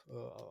like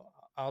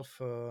half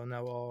an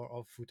hour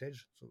of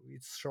footage. So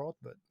it's short,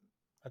 but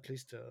at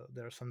least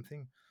there's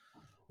something.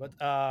 But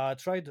I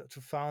tried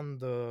to find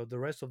the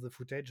rest of the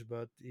footage,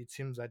 but it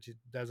seems that it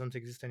doesn't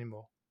exist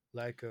anymore.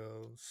 Like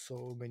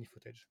so many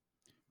footage.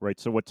 Right.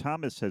 So what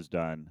Thomas has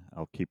done,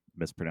 I'll keep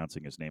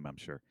mispronouncing his name, I'm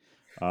sure,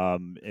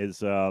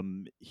 is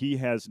he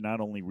has not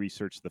only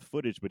researched the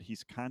footage, but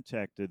he's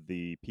contacted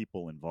the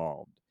people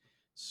involved.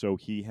 So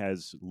he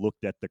has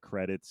looked at the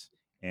credits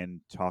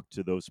and talked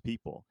to those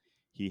people.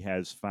 He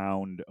has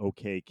found,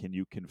 okay, can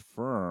you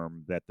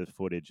confirm that the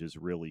footage is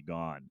really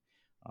gone?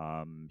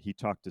 He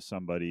talked to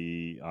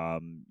somebody,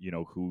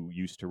 who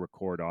used to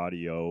record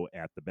audio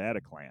at the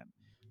Bataclan,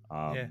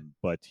 Yeah.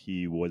 but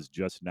he was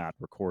just not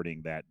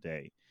recording that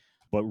day.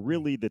 But Mm.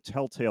 really, the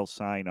telltale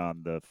sign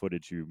on the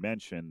footage you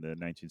mentioned, the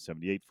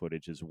 1978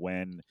 footage, is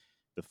when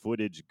the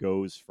footage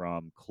goes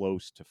from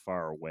close to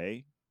far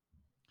away.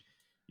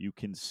 You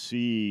can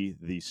see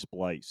the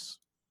splice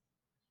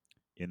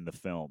in the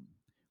film,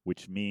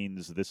 which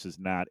means this is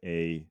not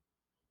a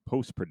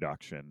post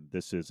production.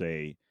 This is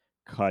a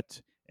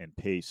cut and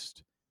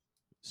paste.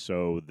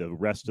 So the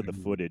rest of the Mhm.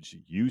 footage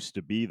used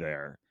to be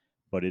there,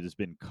 but it has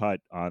been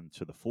cut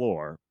onto the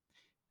floor.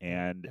 Yeah,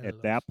 And at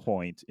and that lost.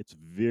 point, it's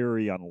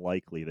very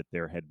unlikely that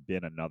there had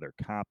been another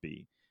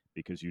copy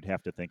because you'd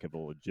have to think of the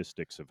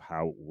logistics of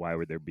why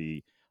would there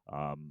be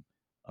um,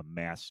 a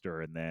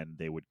master and then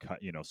they would cut,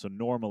 so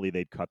normally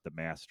they'd cut the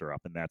master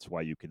up. And that's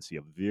why you can see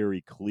a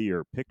very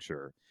clear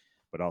picture,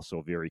 but also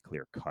a very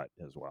clear cut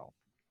as well.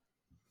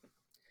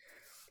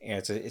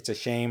 Yeah, it's a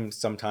shame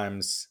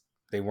sometimes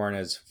they weren't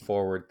as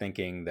forward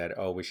thinking that,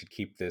 oh, we should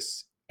keep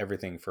this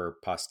everything for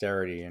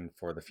posterity and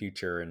for the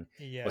future, and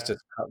let's Yeah.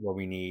 just cut what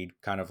we need.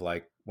 Kind of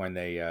like when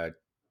they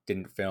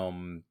didn't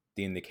film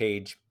the In the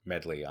Cage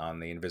medley on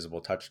the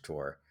Invisible Touch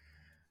tour.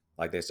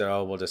 Like they said,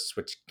 oh, we'll just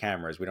switch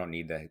cameras. We don't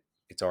need that.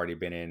 It's already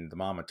been in the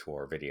Mama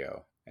tour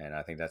video, and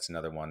I think that's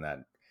another one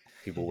that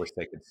people wish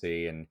they could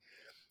see. And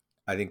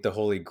I think the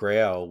Holy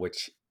Grail,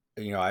 which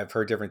I've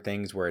heard different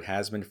things where it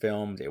has been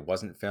filmed, it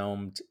wasn't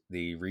filmed.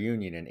 The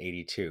reunion in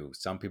 '82.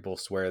 Some people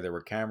swear there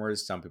were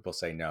cameras. Some people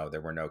say no,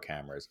 there were no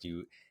cameras. Do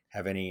you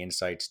have any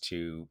insights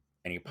to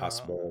any Uh,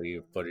 possibility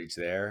of footage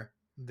there?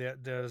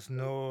 there's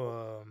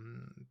no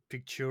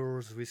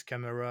pictures with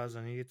cameras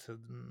on it.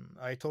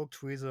 I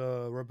talked with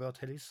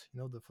Robert Ellis,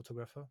 the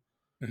photographer,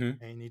 Hmm.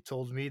 and he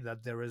told me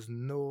that there is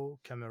no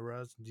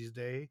cameras this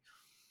day,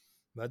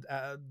 but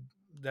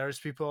there is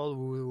people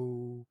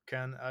who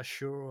can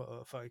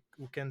assure,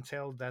 who can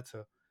tell that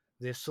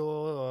they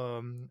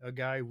saw a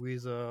guy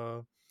with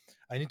an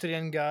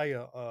Italian guy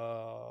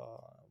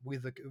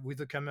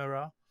with a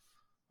camera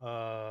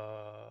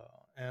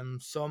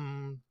and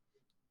someone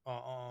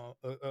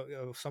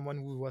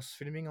who was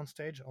filming on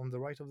stage on the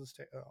right of the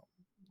stage,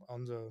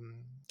 on the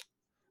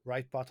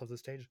right part of the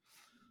stage.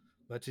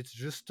 But it's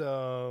just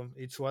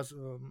it was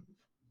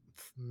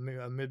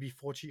maybe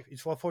 40.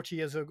 It was 40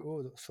 years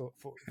ago. So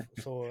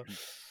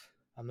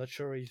I'm not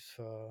sure if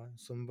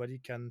somebody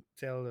can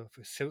tell.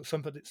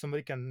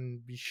 Somebody can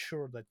be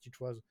sure that it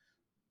was.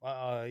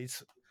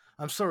 It's.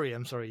 I'm sorry.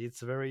 I'm sorry.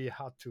 It's very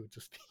hard to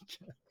speak.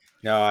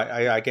 No,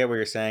 I get what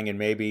you're saying, and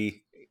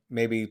maybe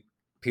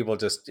people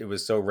just, it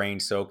was so rain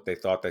soaked, they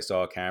thought they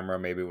saw a camera.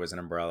 Maybe it was an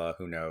umbrella.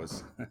 Who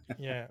knows?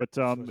 Yeah, But it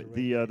was a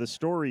rainy day. the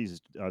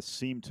stories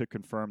seem to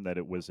confirm that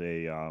it was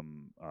a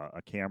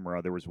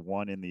camera. There was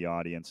one in the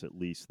audience at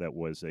least that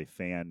was a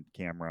fan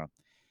camera,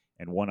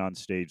 and one on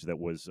stage that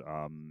was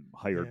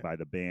hired Yeah, by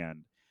the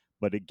band.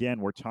 But again,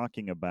 we're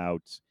talking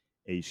about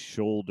a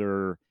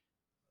shoulder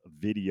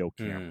video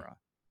Hmm. camera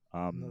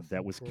that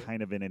nothing was pro.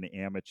 kind of in an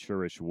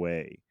amateurish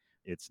way.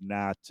 It's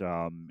not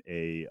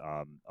a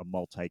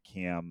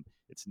multicam.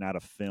 It's not a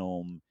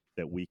film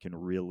that we can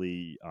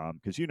really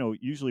because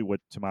usually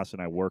what Tomas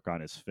and I work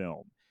on is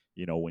film.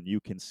 When you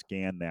can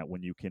scan that,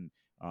 when you can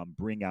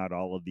bring out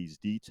all of these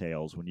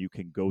details, when you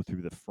can go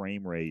through the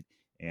frame rate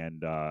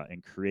and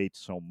create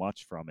so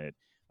much from it,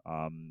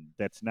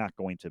 that's not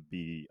going to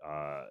be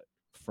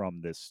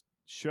from this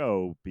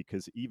show,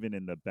 because even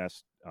in the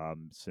best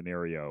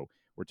scenario,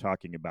 we're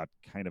talking about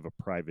kind of a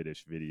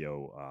private-ish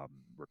video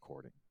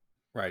recording.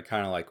 Right.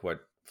 Kind of like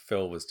what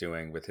Phil was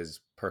doing with his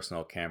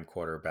personal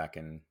camcorder back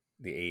in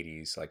the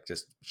 80s, like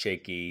just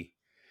shaky.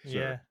 Sure.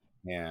 Yeah.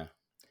 Yeah.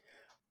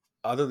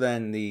 Other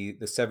than the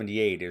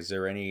 78, is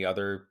there any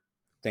other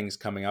things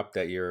coming up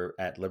that you're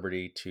at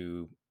liberty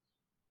to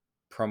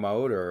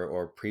promote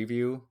or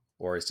preview,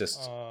 or is just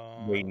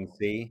wait Uh, and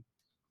see?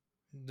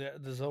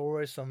 there's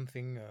always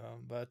something,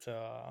 but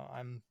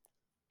I'm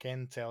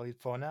can't tell it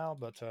for now.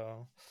 But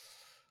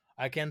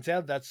I can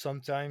tell that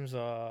sometimes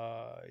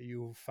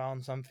you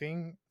found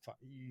something,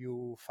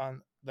 you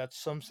found that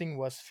something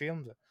was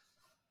filmed,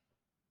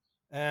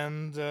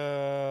 and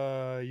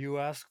you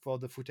ask for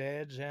the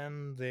footage,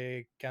 and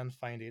they can't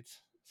find it,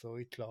 so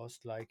it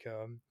lost. Like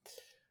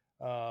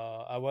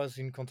I was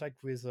in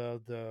contact with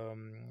the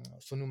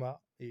Sonoma.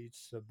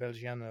 It's a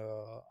Belgian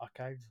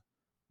archive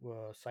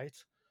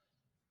site,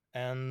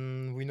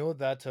 and we know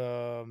that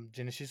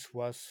Genesis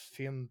was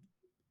filmed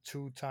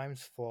two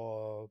times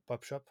for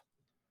Pop Shop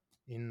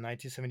in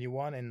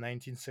 1971 and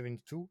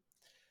 1972.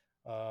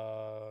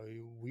 Uh,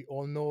 we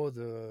all know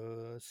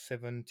the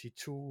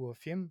 72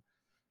 film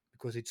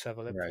because it's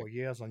available Right. for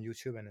years on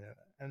YouTube,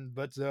 and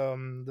but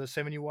the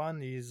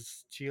 71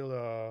 is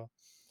still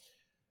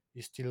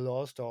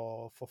lost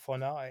or for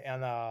now.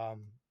 And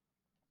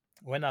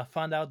when I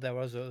found out there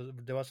was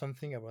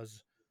something, I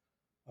was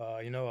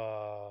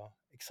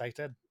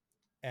excited,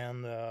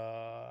 and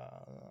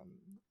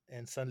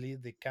suddenly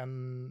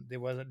there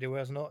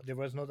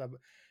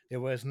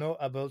was no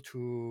able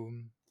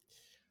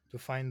to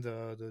find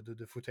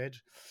the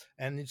footage,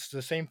 and it's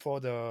the same for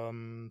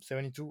the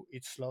 72.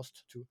 It's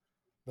lost too.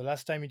 The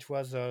last time it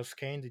was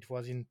scanned, it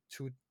was in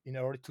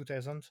early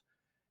 2000,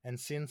 and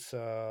since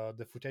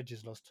the footage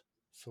is lost,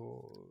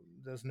 so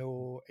there's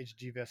no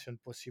HD version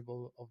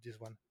possible of this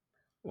one.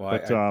 Well,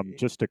 But I-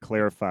 just to yeah,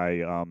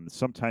 clarify,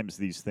 sometimes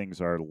these things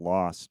are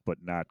lost but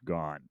not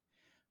gone.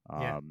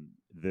 yeah,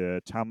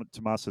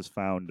 Tomas has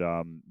found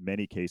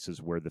many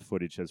cases where the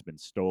footage has been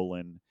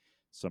stolen,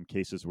 some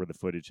cases where the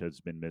footage has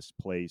been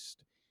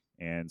misplaced.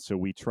 And so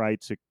we try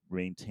to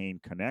maintain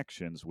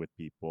connections with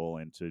people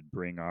and to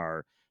bring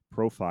our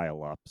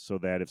profile up so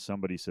that if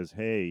somebody says,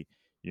 hey,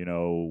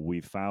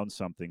 we found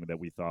something that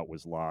we thought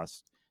was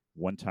lost,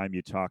 one time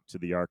you talk to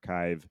the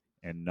archive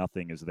and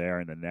nothing is there,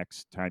 and the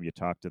next time you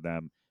talk to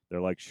them,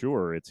 they're like,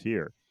 sure, it's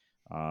here.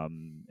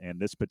 And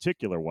this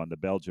particular one, the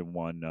Belgian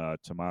one,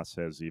 Tomas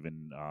has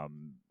even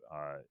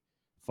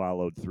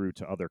followed through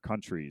to other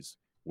countries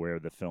where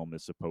the film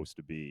is supposed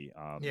to be,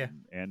 yeah.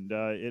 and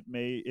it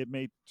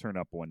may turn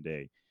up one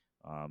day.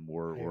 I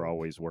We're hope.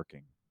 always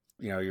working.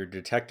 your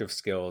detective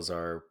skills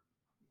are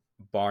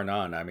bar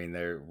none. I mean,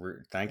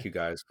 thank you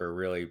guys for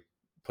really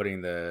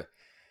putting the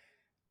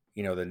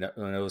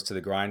nose to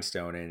the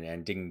grindstone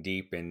and digging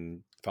deep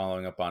and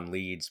following up on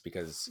leads,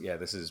 because yeah,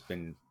 this has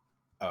been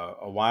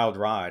a wild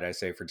ride, I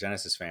say, for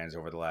Genesis fans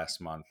over the last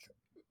month.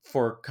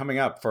 For coming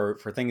up, for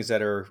things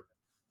that are,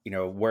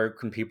 where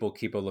can people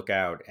keep a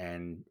lookout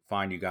and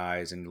find you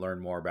guys and learn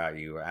more about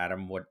you?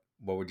 Adam, what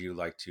would you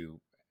like to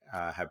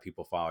have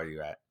people follow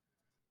you at?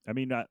 I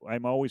mean,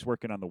 I'm always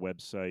working on the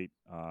website.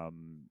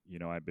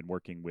 I've been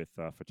working with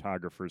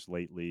photographers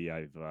lately.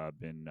 I've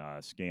been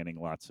scanning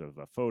lots of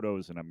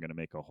photos, and I'm going to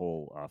make a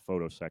whole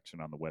photo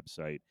section on the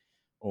website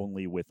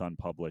only with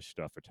unpublished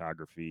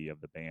photography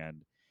of the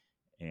band.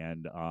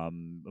 And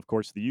of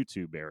course, the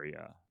YouTube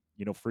area.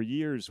 For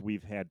years,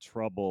 we've had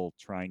trouble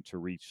trying to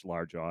reach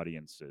large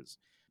audiences,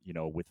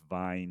 with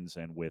Vines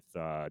and with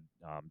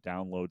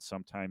downloads.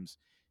 Sometimes,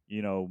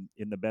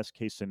 in the best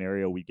case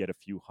scenario, we get a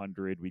few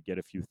hundred, we get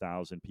a few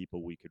thousand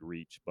people we could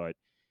reach. But,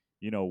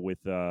 with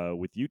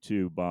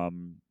YouTube,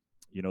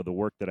 the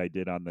work that I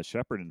did on the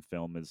Shepperton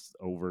film is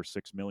over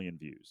 6 million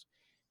views.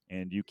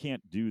 And you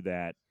can't do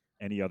that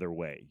any other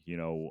way.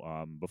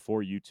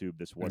 Before YouTube,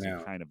 this wasn't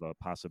No. kind of a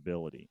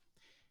possibility.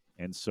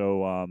 And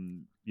so,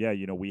 yeah,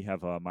 we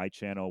have my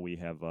channel, we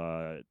have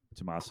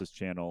Tomas's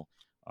channel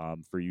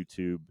for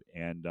YouTube,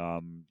 and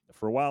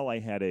for a while I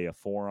had a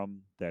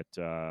forum that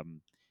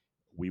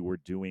we were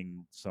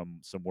doing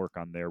some work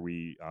on there.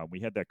 We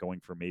had that going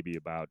for maybe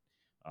about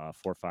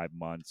 4 or 5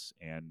 months,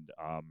 and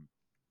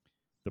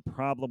The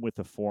problem with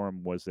the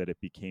forum was that it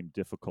became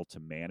difficult to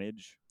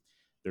manage.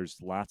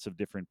 There's lots of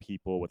different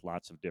people with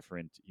lots of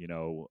different,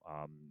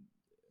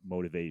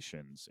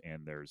 motivations,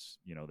 and there's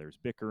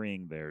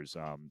bickering, there's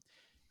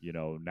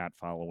not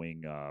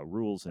following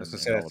rules I was gonna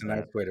and say all that's of a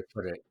that. nice way to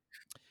put it.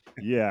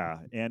 Yeah,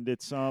 and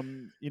it's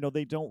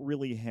they don't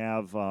really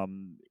have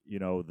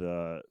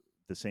the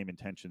same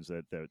intentions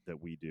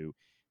that we do,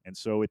 and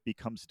so it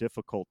becomes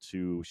difficult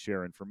to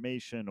share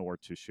information or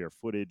to share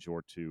footage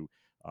or to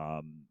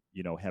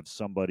have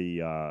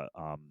somebody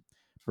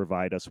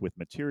provide us with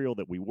material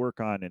that we work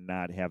on and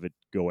not have it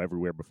go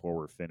everywhere before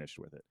we're finished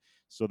with it.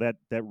 So that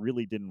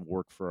really didn't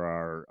work for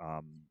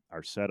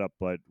our setup.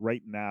 But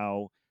right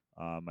now,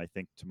 I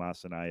think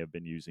Tomas and I have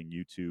been using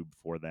YouTube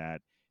for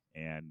that,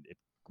 and it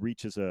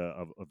reaches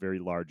a very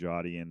large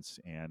audience,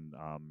 and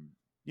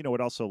it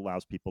also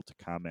allows people to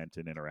comment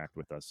and interact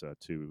with us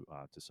to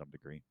some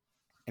degree.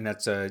 And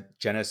that's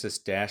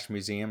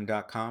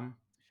genesis-museum.com.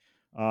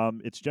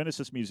 It's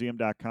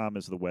genesismuseum.com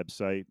is the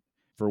website.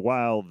 For a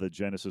while, the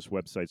Genesis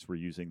websites were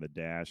using the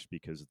dash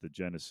because the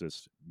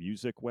Genesis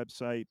music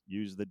website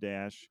used the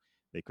dash.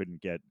 They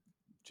couldn't get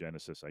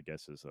Genesis, I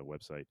guess, as a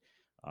website.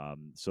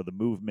 So the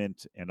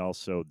movement and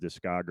also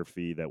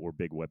discography that were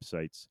big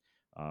websites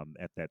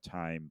at that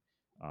time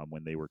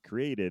when they were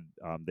created,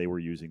 they were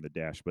using the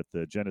dash. But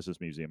the Genesis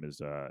Museum is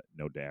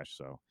no dash,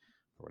 so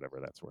for whatever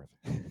that's worth.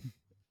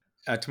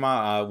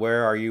 Tama,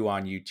 where are you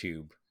on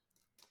YouTube?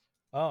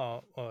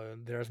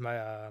 There's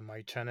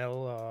my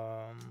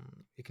channel,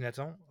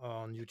 Ignaton,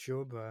 on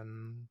YouTube,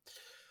 and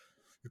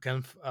you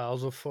can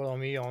also follow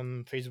me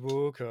on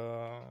Facebook.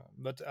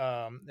 But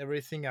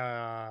everything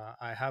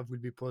I have will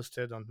be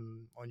posted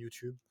on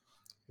YouTube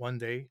one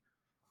day.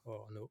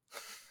 Oh no.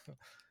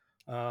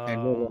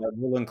 And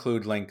we'll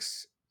include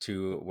links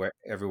to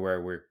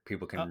everywhere where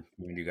people can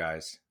find you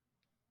guys.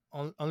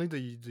 Only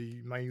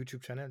the my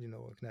YouTube channel,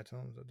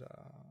 Ignaton.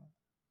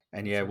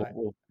 And yeah,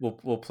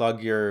 we'll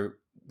plug your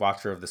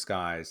Watcher of the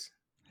Skies.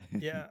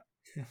 Yeah.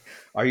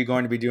 Are you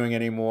going to be doing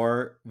any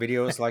more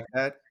videos like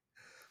that?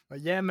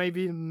 Yeah,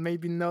 maybe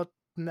not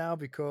now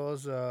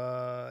because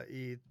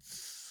it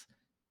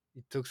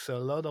took a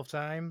lot of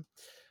time,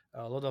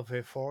 a lot of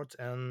effort,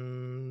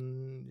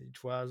 and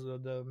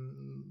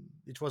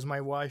it was my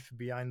wife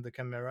behind the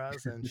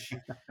cameras, and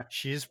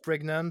she is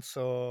pregnant,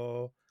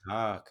 so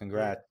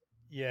congrats.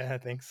 Yeah,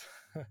 thanks.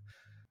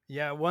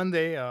 Yeah, one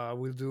day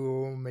we'll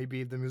do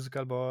maybe the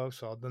musical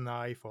box or the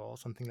knife or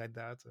something like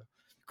that,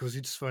 because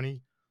it's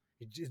funny.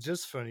 It's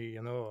just funny,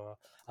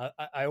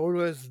 I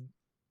always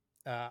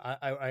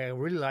I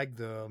really like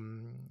the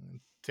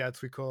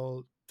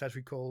theatrical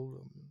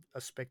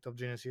aspect of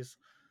Genesis,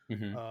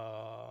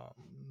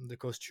 Mm-hmm. the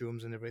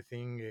costumes and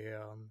everything,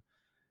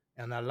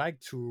 and I like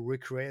to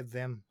recreate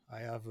them. I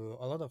have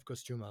a lot of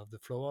costumes. I have the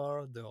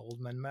flower, the old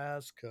man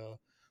mask,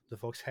 the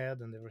fox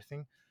head, and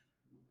everything.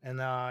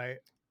 And I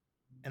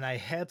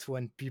hate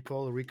when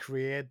people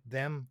recreate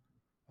them,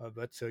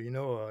 but in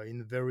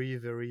a very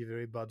very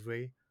very bad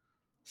way.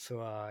 So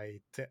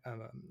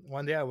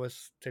one day I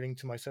was telling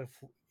to myself,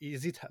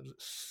 is it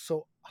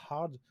so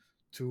hard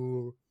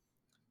to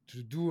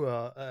do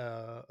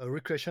a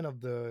recreation of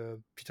the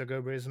Peter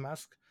Gabriel's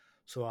mask?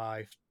 So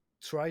I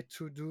tried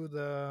to do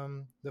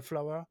the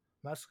flower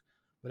mask,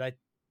 but I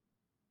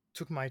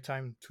took my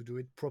time to do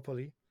it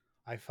properly.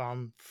 I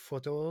found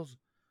photos,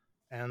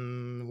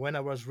 and when I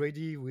was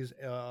ready with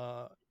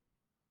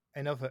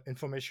enough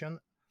information,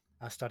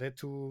 I started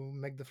to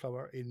make the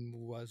flower. It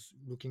was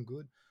looking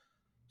good.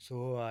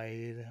 So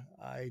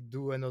I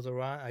do another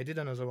one. I did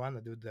another one. I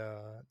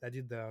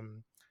did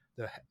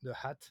the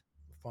hat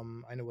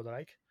from I Know What I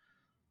Like.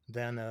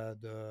 Then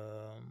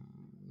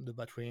the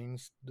bat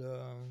wings,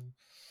 the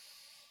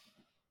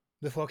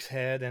fox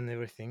head, and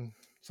everything.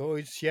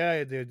 So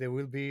there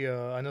will be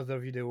another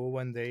video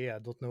one day. I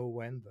don't know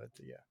when, but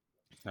yeah.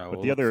 Oh, But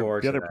we'll the look other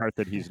forward to the other that. part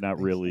that he's not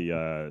really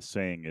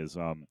saying is,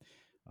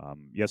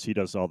 yes, he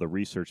does all the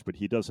research, but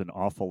he does an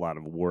awful lot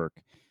of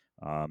work.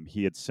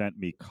 He had sent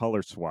me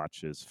color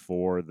swatches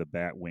for the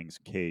Batwings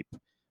cape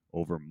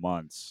over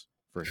months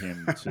for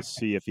him to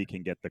see if he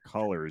can get the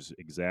colors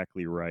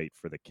exactly right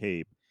for the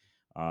cape.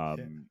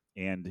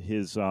 And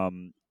his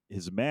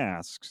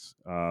masks,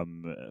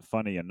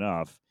 funny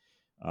enough,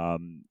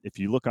 if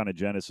you look on a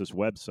Genesis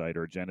website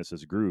or a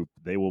Genesis group,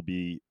 they will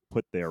be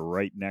put there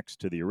right next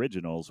to the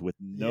originals with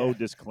no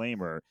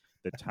disclaimer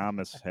that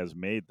Thomas has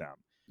made them.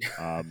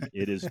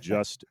 It is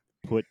just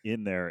put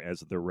in there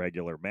as the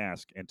regular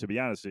mask, and to be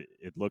honest,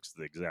 it looks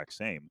the exact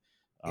same.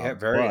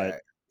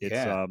 But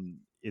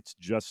it's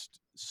just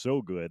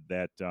so good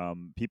that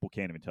people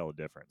can't even tell the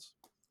difference.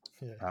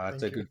 Yeah,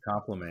 that's a good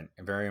compliment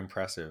and very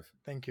impressive.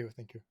 Thank you.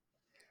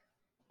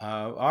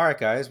 All right,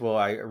 guys. Well,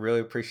 I really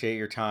appreciate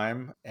your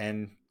time,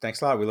 and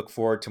thanks a lot. We look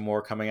forward to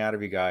more coming out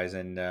of you guys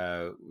and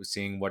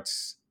seeing what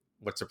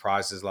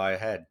surprises lie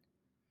ahead.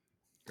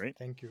 Great.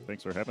 Thank you.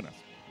 Thanks for having us.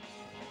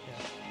 Yeah.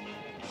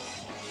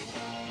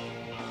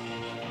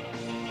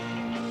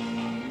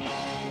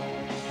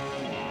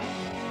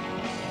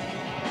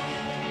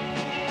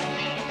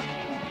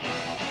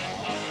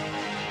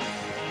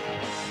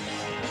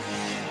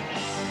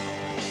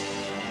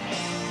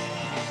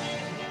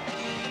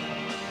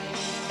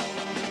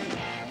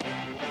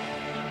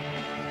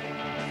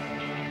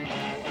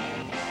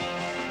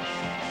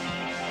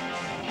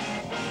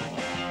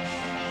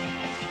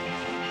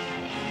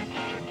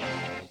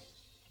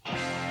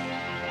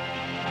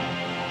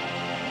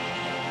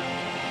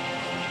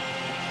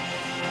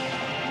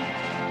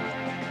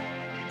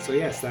 So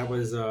yes, that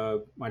was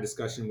my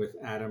discussion with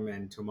Adam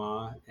and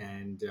Thomas,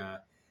 and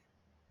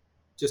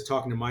just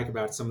talking to Mike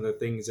about some of the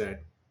things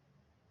that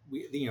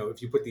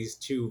if you put these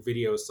two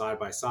videos side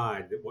by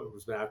side, that what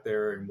was out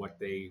there and what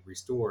they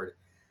restored,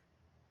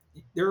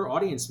 there are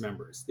audience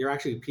members. There are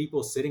actually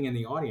people sitting in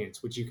the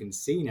audience, which you can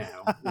see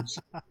now, which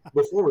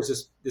before was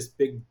just this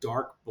big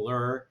dark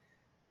blur.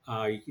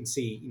 You can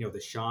see,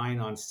 the shine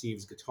on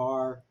Steve's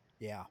guitar,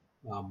 Yeah.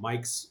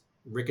 Mike's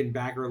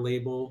Rickenbacker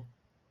label.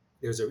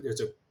 There's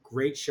a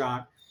great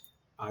shot,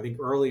 I think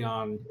early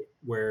on,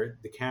 where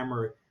the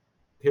camera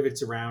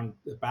pivots around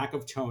the back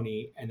of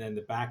Tony and then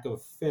the back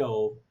of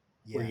Phil,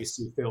 where you Yes.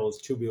 see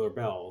Phil's tubular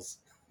bells.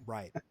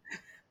 Right.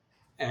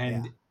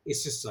 And Yeah.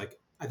 it's just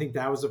like, I think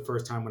that was the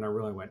first time when I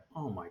really went,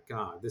 oh my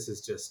God, this is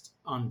just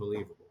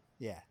unbelievable.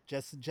 Yeah,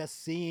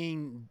 just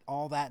seeing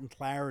all that in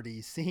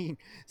clarity, seeing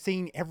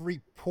every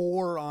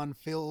pore on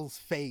Phil's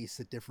face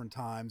at different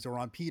times, or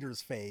on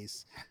Peter's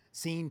face,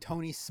 seeing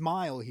Tony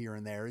smile here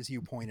and there, as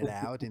you pointed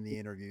out in the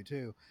interview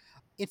too.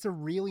 It's a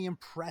really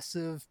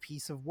impressive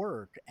piece of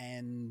work,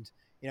 and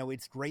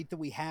it's great that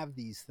we have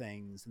these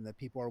things and that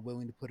people are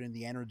willing to put in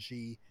the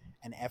energy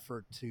and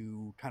effort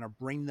to kind of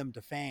bring them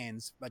to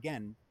fans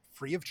again,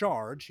 free of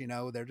charge.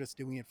 They're just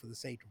doing it for the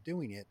sake of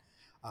doing it,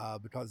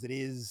 because it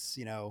is,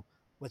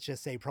 let's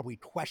just say, probably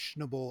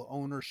questionable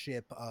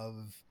ownership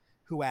of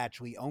who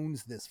actually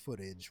owns this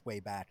footage way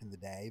back in the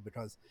day,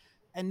 because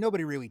and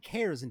nobody really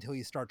cares until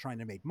you start trying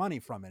to make money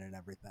from it and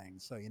everything,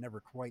 so you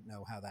never quite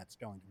know how that's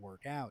going to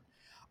work out.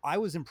 I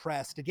was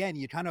impressed. Again,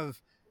 you kind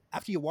of,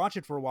 after you watch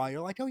it for a while,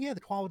 you're like, oh yeah,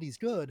 the quality's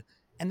good.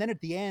 And then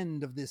at the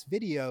end of this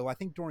video, I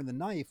think during the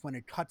knife, when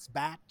it cuts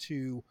back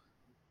to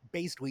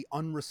basically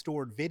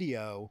unrestored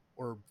video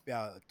or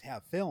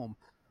film,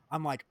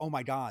 I'm like, oh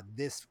my God,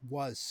 this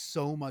was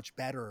so much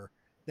better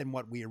than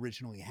what we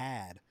originally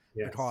had.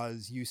 Yes.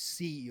 Because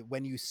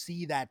when you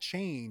see that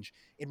change,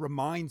 it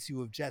reminds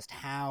you of just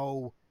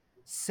how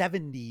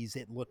 70s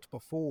it looked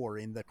before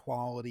in the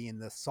quality and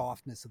the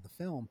softness of the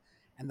film.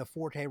 And the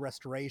 4K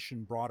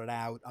restoration brought it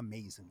out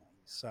amazingly.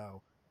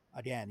 So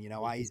again,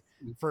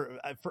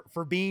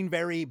 for being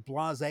very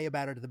blasé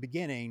about it at the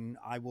beginning,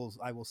 I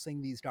will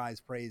sing these guys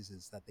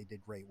praises that they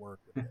did great work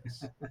with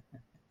this.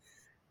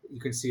 You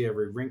can see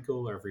every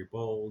wrinkle, every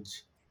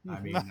bulge. I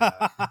mean,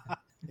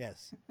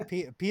 yes,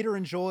 Peter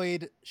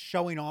enjoyed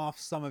showing off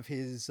some of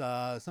his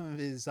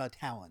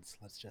talents.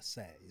 Let's just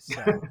say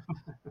so.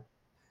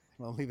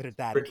 We'll leave it at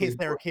that in case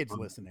there are kids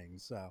listening.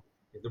 So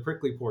the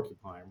prickly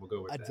porcupine. We'll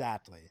go with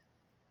exactly.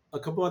 That.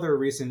 A couple other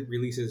recent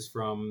releases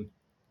from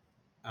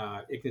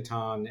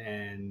Igniton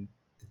and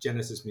the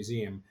Genesis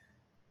Museum,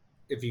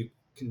 if you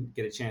can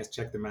get a chance,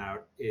 check them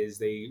out. Is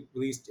they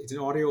released, it's an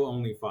audio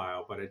only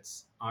file, but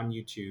it's on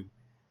YouTube.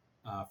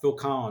 Phil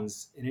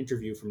Collins, an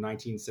interview from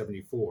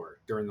 1974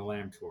 during the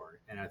Lamb tour,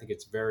 and I think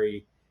it's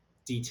very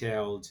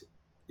detailed.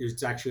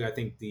 It's actually, I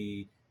think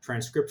the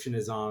transcription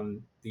is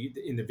on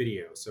in the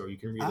video, so you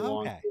can read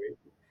along. Okay.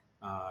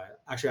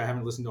 Actually, I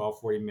haven't listened to all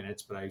 40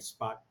 minutes, but I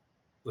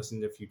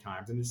listened a few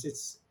times, and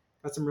it's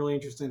got some really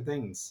interesting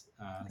things.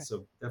 Okay.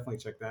 So definitely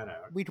check that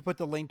out. We could put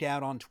the link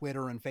out on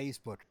Twitter and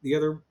Facebook. The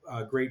other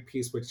great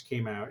piece which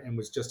came out and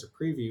was just a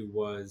preview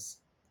was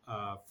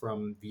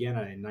from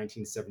Vienna in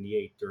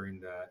 1978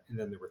 and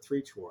then there were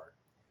 3 tour.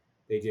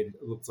 They did,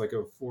 it looks like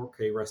a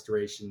 4K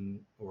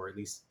restoration, or at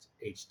least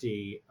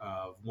HD,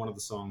 of one of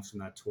the songs from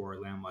that tour,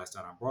 Lamb Lies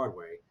Down on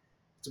Broadway.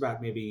 It's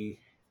about maybe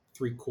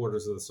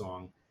 3/4 of the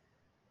song.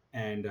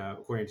 And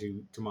according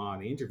to Thomas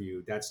in the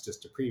interview, that's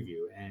just a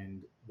preview.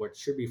 And what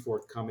should be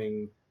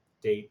forthcoming,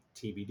 date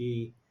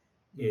TBD,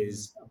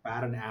 is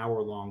about an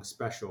hour-long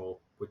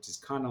special, which is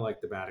kind of like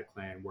the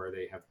Bataclan, where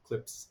they have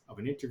clips of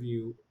an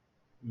interview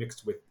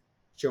mixed with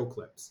show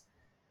clips.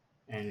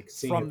 And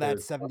from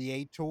that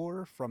 78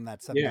 tour, from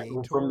that 78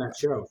 tour? From that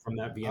show, from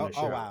that Vienna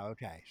show. Oh, wow,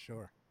 okay,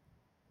 sure.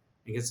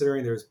 And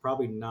considering there's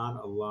probably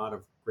not a lot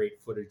of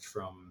great footage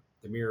from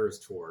the Mirrors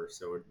tour,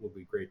 so it will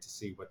be great to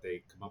see what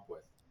they come up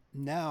with.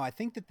 No, I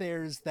think that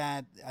there's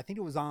that. I think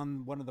it was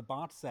on one of the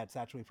box sets,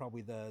 actually,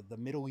 probably the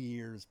middle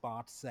years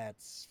box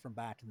sets from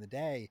back in the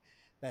day,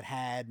 that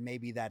had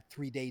maybe that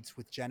 3 Dates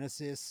with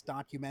Genesis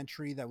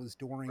documentary that was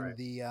during right.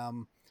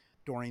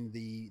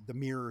 the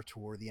Mirror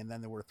tour, and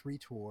then there were 3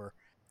 tour.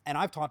 And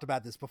I've talked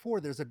about this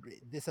before.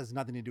 This has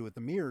nothing to do with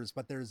the Mirrors,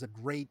 but there's a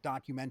great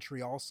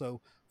documentary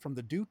also from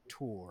the Duke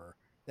tour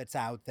that's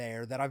out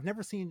there that I've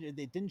never seen. It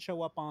didn't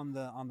show up on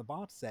the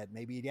box set.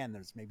 Maybe again,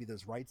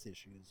 there's rights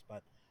issues,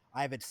 but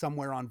I have it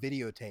somewhere on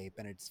videotape,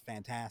 and it's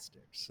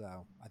fantastic.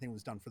 So I think it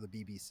was done for the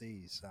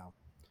BBC. So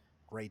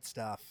great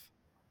stuff.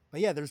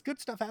 But yeah, there's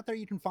good stuff out there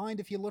you can find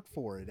if you look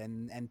for it,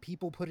 and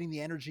people putting the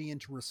energy in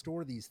to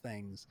restore these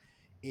things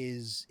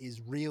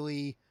is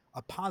really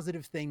a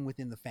positive thing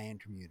within the fan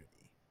community.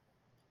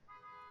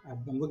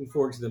 I'm looking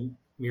forward to the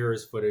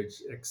Mirrors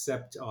footage,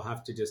 except I'll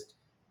have to just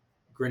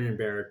grin and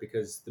bear it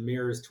because the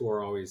Mirrors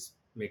tour always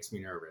makes me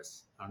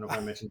nervous. I don't know if I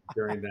mentioned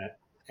during that,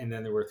 and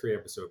then there were 3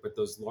 episodes, but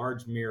those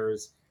large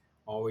mirrors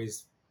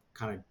always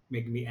kind of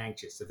making me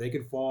anxious. If they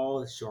could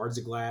fall shards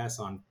of glass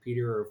on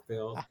Peter or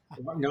Phil,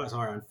 no,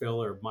 sorry, on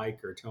Phil or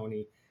Mike or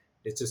Tony,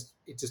 it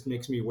just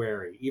makes me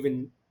wary.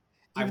 Even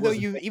though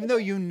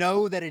you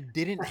know that it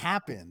didn't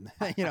happen,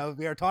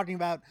 we are talking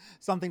about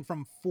something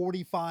from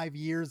 45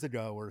 years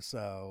ago or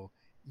so.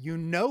 You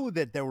know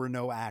that there were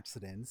no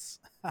accidents,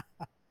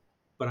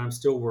 but I'm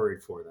still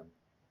worried for them.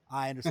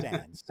 I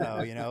understand.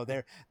 So,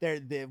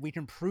 we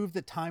can prove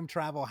that time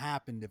travel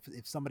happened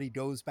if somebody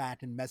goes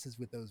back and messes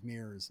with those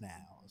mirrors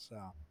now.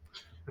 So,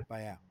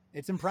 but yeah,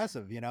 it's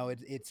impressive.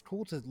 It's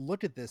cool to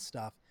look at this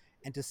stuff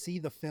and to see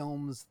the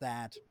films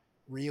that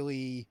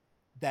really,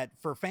 that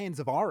for fans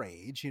of our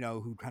age,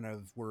 who kind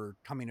of were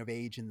coming of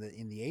age in the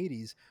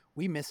 80s,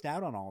 we missed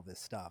out on all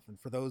this stuff. And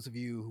for those of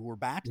you who were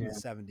back in the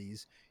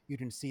 70s, you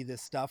can see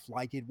this stuff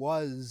like it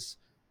was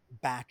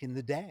back in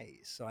the day.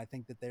 So I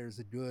think that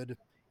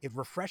it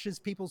refreshes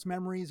people's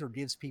memories or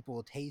gives people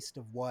a taste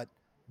of what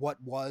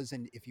was,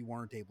 and if you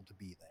weren't able to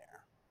be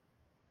there.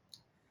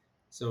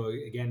 So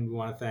again, we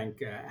want to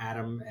thank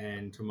Adam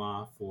and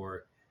Thomas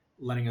for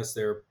lending us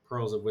their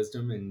pearls of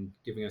wisdom and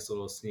giving us a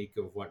little sneak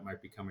of what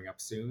might be coming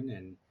up soon.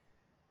 And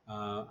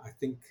I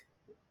think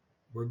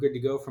we're good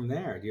to go from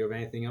there. Do you have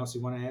anything else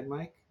you want to add,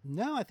 Mike?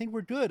 No, I think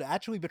we're good.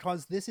 Actually,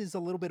 because this is a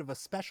little bit of a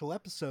special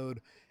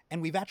episode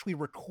and we've actually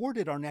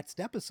recorded our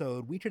next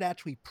episode, we could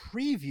actually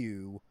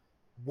preview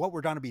what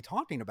we're going to be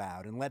talking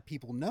about and let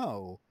people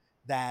know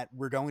that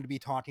we're going to be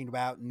talking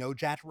about No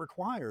Jacket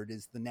Required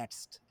is the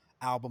next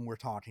album we're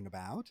talking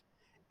about.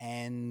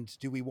 And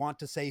do we want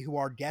to say who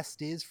our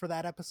guest is for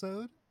that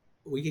episode?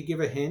 We could give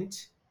a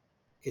hint.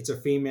 It's a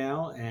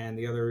female, and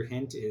the other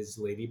hint is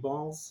Lady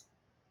Balls.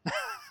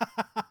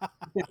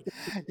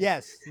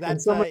 Yes,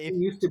 that's someone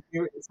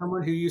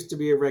who used to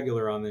be a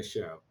regular on this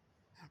show.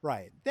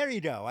 Right. There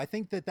you go. I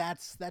think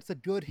that's a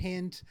good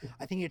hint.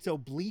 I think it's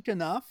oblique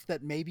enough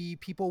that maybe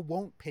people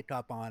won't pick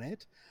up on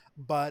it.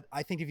 But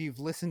I think if you've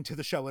listened to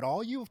the show at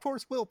all, you, of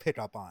course, will pick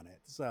up on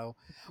it. So,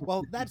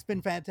 well, that's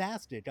been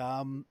fantastic.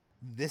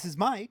 This is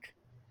Mike.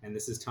 And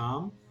this is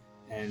Tom.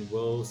 And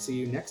we'll see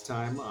you next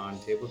time on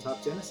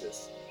Tabletop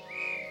Genesis.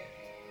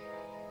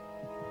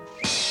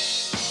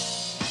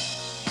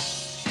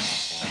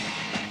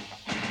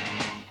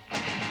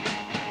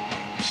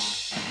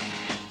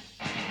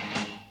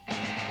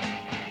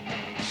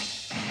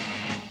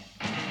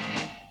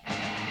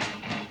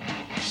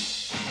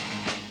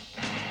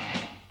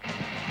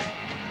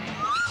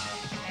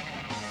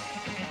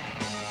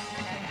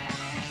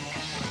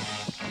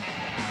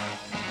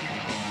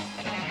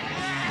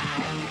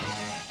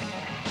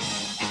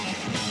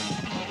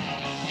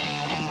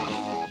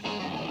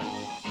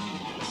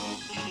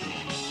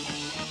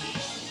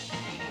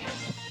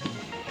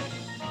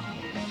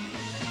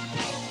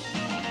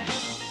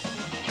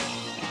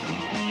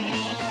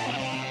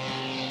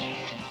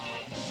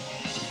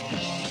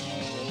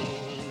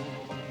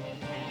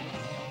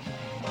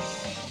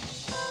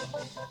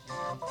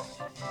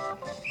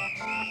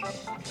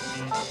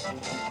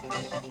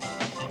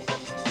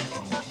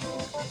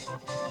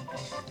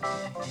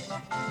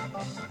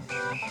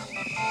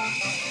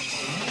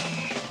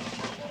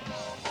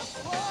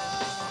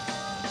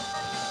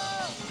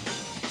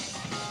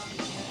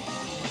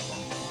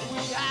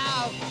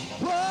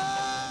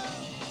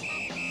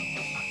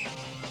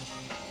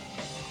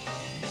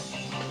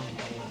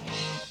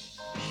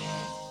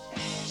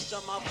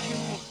 Some of you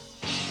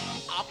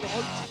are going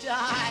to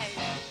die.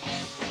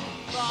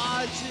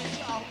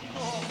 Marching out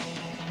for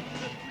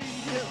the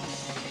freedom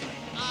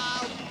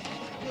of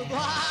the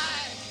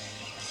mind.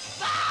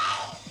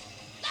 Now!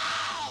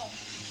 Now!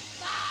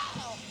 Now!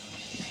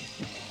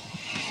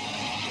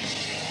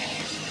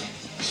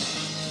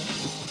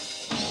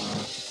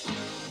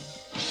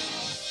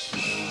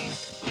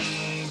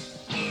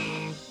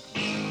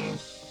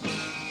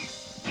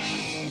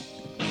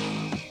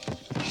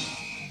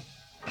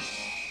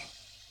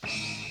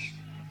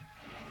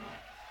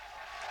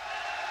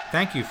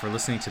 Thank you for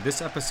listening to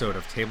this episode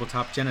of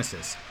Tabletop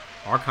Genesis.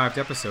 Archived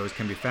episodes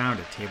can be found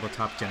at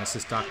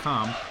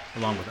tabletopgenesis.com,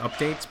 along with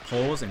updates,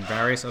 polls, and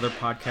various other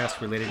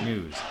podcast-related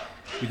news.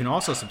 You can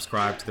also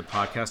subscribe to the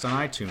podcast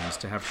on iTunes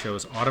to have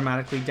shows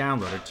automatically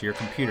downloaded to your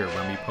computer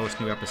when we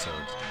post new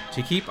episodes.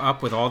 To keep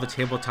up with all the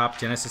Tabletop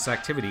Genesis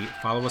activity,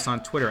 follow us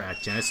on Twitter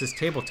at Genesis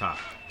Tabletop.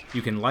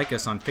 You can like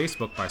us on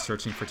Facebook by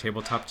searching for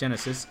Tabletop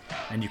Genesis,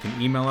 and you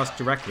can email us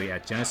directly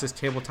at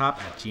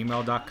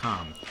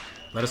genesistabletop@gmail.com.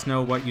 Let us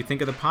know what you think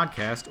of the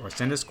podcast or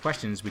send us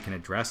questions we can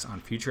address on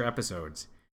future episodes.